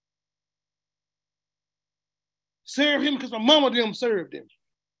 Serve him because my mama and them served him.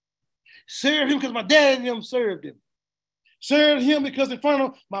 Serve him because my dad and them served him. Serve him because in front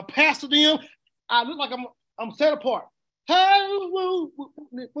of my pastor and them, I look like I'm set apart. But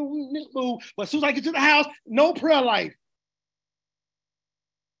as soon as I get to the house, no prayer life.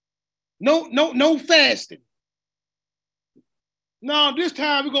 No fasting. No, this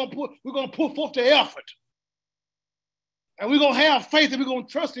time we're gonna put forth the effort. And we're gonna have faith and we're gonna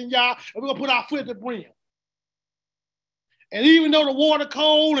trust in Yah and we're gonna put our foot at the brim. And even though the water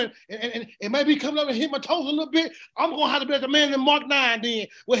cold and it may be coming up and hit my toes a little bit, I'm going to have to be like the man in Mark 9 then.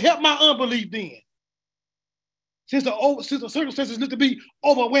 Will help my unbelief then. Since the circumstances look to be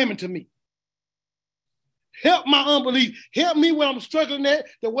overwhelming to me. Help my unbelief. Help me when I'm struggling at,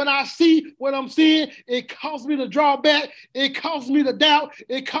 that when I see what I'm seeing, it causes me to draw back. It causes me to doubt.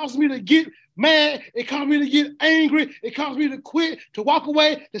 It causes me to get mad. It causes me to get angry. It causes me to quit, to walk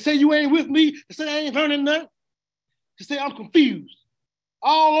away, to say you ain't with me, to say I ain't learning nothing. To say I'm confused.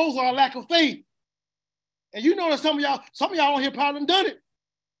 All those are a lack of faith. And you know that some of y'all on here probably done it.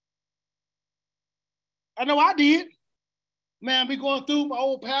 I know I did. Man, be going through my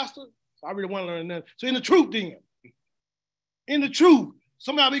old pastor. I really want to learn that. So in the truth then. In the truth.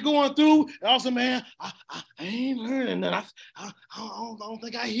 Somebody be going through and also, man, I ain't learning that. I don't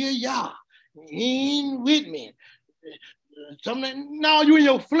think I hear y'all. He ain't with me. No, you in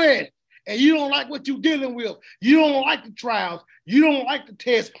your flesh. And you don't like what you're dealing with. You don't like the trials. You don't like the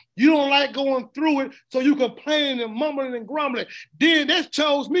tests. You don't like going through it, so you complaining and mumbling and grumbling. Then that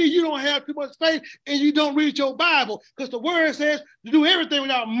shows me you don't have too much faith and you don't read your Bible, because the word says to do everything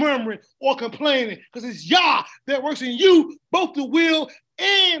without murmuring or complaining, because it's Yah that works in you, both the will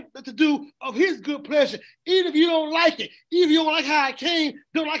and the do of his good pleasure. Even if you don't like it, even if you don't like how it came,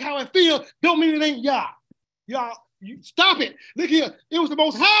 don't like how it feels, don't mean it ain't Yah. Y'all, you stop it. Look here. It was the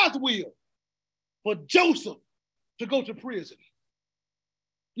Most High's will for Joseph to go to prison.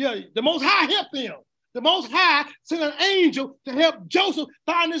 Yeah, the Most High helped them. The Most High sent an angel to help Joseph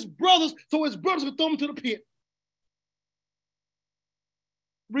find his brothers so his brothers could throw him to the pit.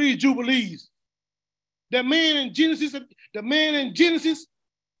 Read Jubilees. The man in Genesis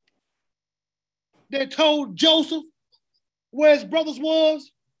that told Joseph where his brothers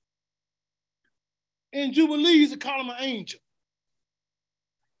was, in Jubilees, they call him an angel.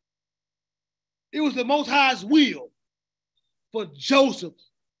 It was the Most High's will for Joseph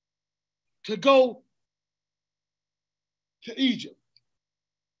to go to Egypt.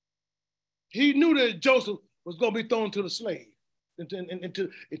 He knew that Joseph was going to be thrown to the slave,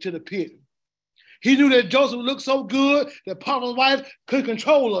 into the pit. He knew that Joseph looked so good that Potiphar's wife couldn't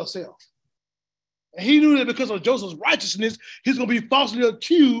control herself. And he knew that because of Joseph's righteousness, he's going to be falsely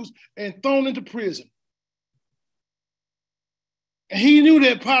accused and thrown into prison. And he knew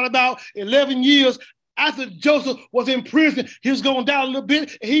that probably about 11 years after Joseph was in prison, he was going down a little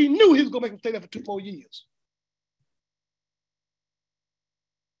bit, and he knew he was going to make him stay there for 2 more years.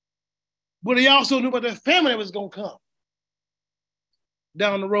 But he also knew about the family that was going to come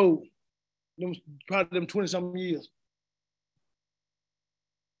down the road, probably them 20-something years.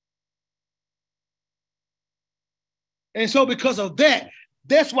 And so because of that,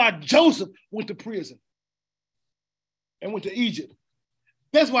 that's why Joseph went to prison and went to Egypt.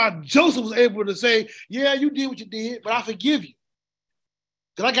 That's why Joseph was able to say, yeah, you did what you did, but I forgive you.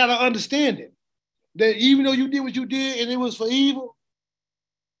 Because I got to understand it. That even though you did what you did and it was for evil,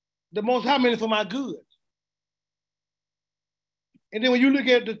 the Most High meant it for my good. And then when you look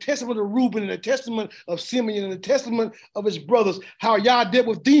at the testament of Reuben and the testament of Simeon and the testament of his brothers, how Yah dealt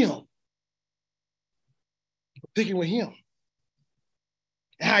with them, picking with him.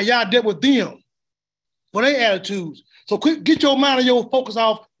 And how Yah dealt with them for their attitudes. So quick, get your mind and your focus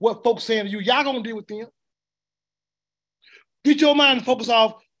off what folks saying to you. Y'all gonna deal with them. Get your mind and focus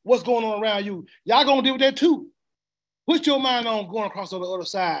off what's going on around you. Y'all gonna deal with that too. Put your mind on going across on the other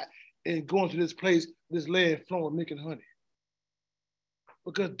side and going to this place, this land flowing with milk and honey.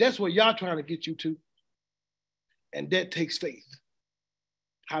 Because that's what y'all trying to get you to. And that takes faith.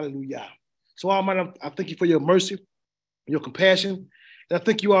 Hallelujah. So Almighty, I thank you for your mercy, your compassion. And I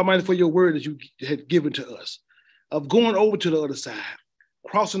thank you, Almighty, for your word that you had given to us of going over to the other side,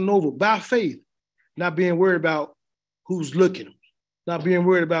 crossing over by faith, not being worried about who's looking, not being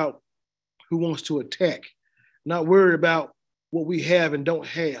worried about who wants to attack, not worried about what we have and don't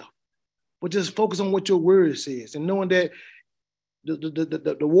have, but just focus on what your word says and knowing that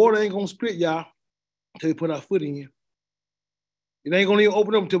the water ain't gonna split, y'all, until we put our foot in. It ain't gonna even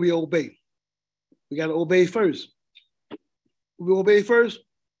open up until we obey. We gotta obey first. If we obey first,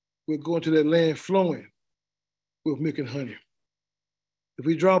 we're going to that land flowing with milk and honey. If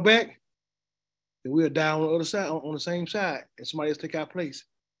we draw back, then we'll die on the other side, on the same side, and somebody else take our place.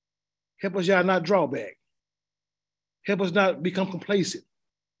 Help us, y'all, not draw back. Help us not become complacent.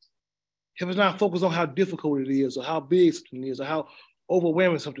 Help us not focus on how difficult it is or how big something is or how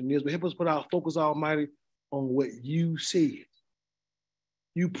overwhelming something is, but help us put our focus, Almighty, on what you said.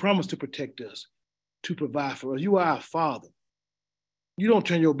 You promised to protect us, to provide for us. You are our Father. You don't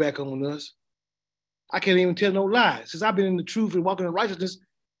turn your back on us. I can't even tell no lies. Since I've been in the truth and walking in righteousness,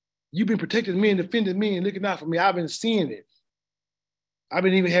 you've been protecting me and defending me and looking out for me. I've been seeing it. I've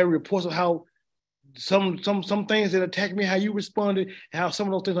been even having reports of how some things that attack me, how you responded, and how some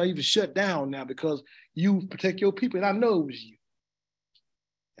of those things are even shut down now because you protect your people, and I know it was you.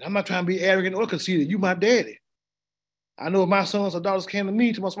 And I'm not trying to be arrogant or conceited. You my daddy. I know if my sons or daughters came to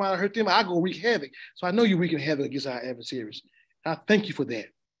me to my smile and hurt them, I go wreak havoc. So I know you're wreaking havoc against our adversaries. And I thank you for that,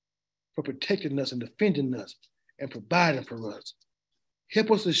 for protecting us and defending us and providing for us.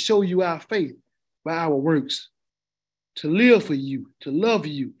 Help us to show you our faith by our works, to live for you, to love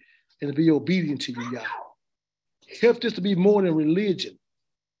you, and to be obedient to you, Yah. Help this to be more than religion,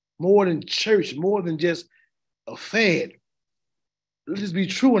 more than church, more than just a fad. Let this be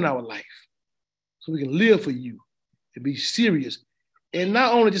true in our life so we can live for you and be serious. And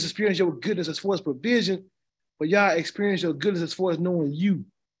not only just experience your goodness as far as provision, but Yah, experience your goodness as far as knowing you.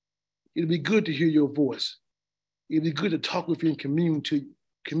 It'll be good to hear your voice. It'll be good to talk with you and commune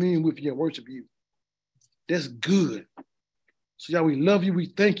with you and worship you. That's good. So Yah, we love you, we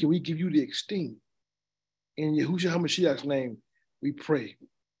thank you, we give you the esteem. In Yahushua HaMashiach's name, we pray.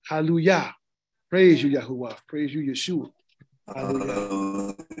 Hallelujah. Praise you, Yahuwah. Praise you, Yeshua.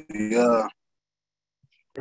 Hallelujah.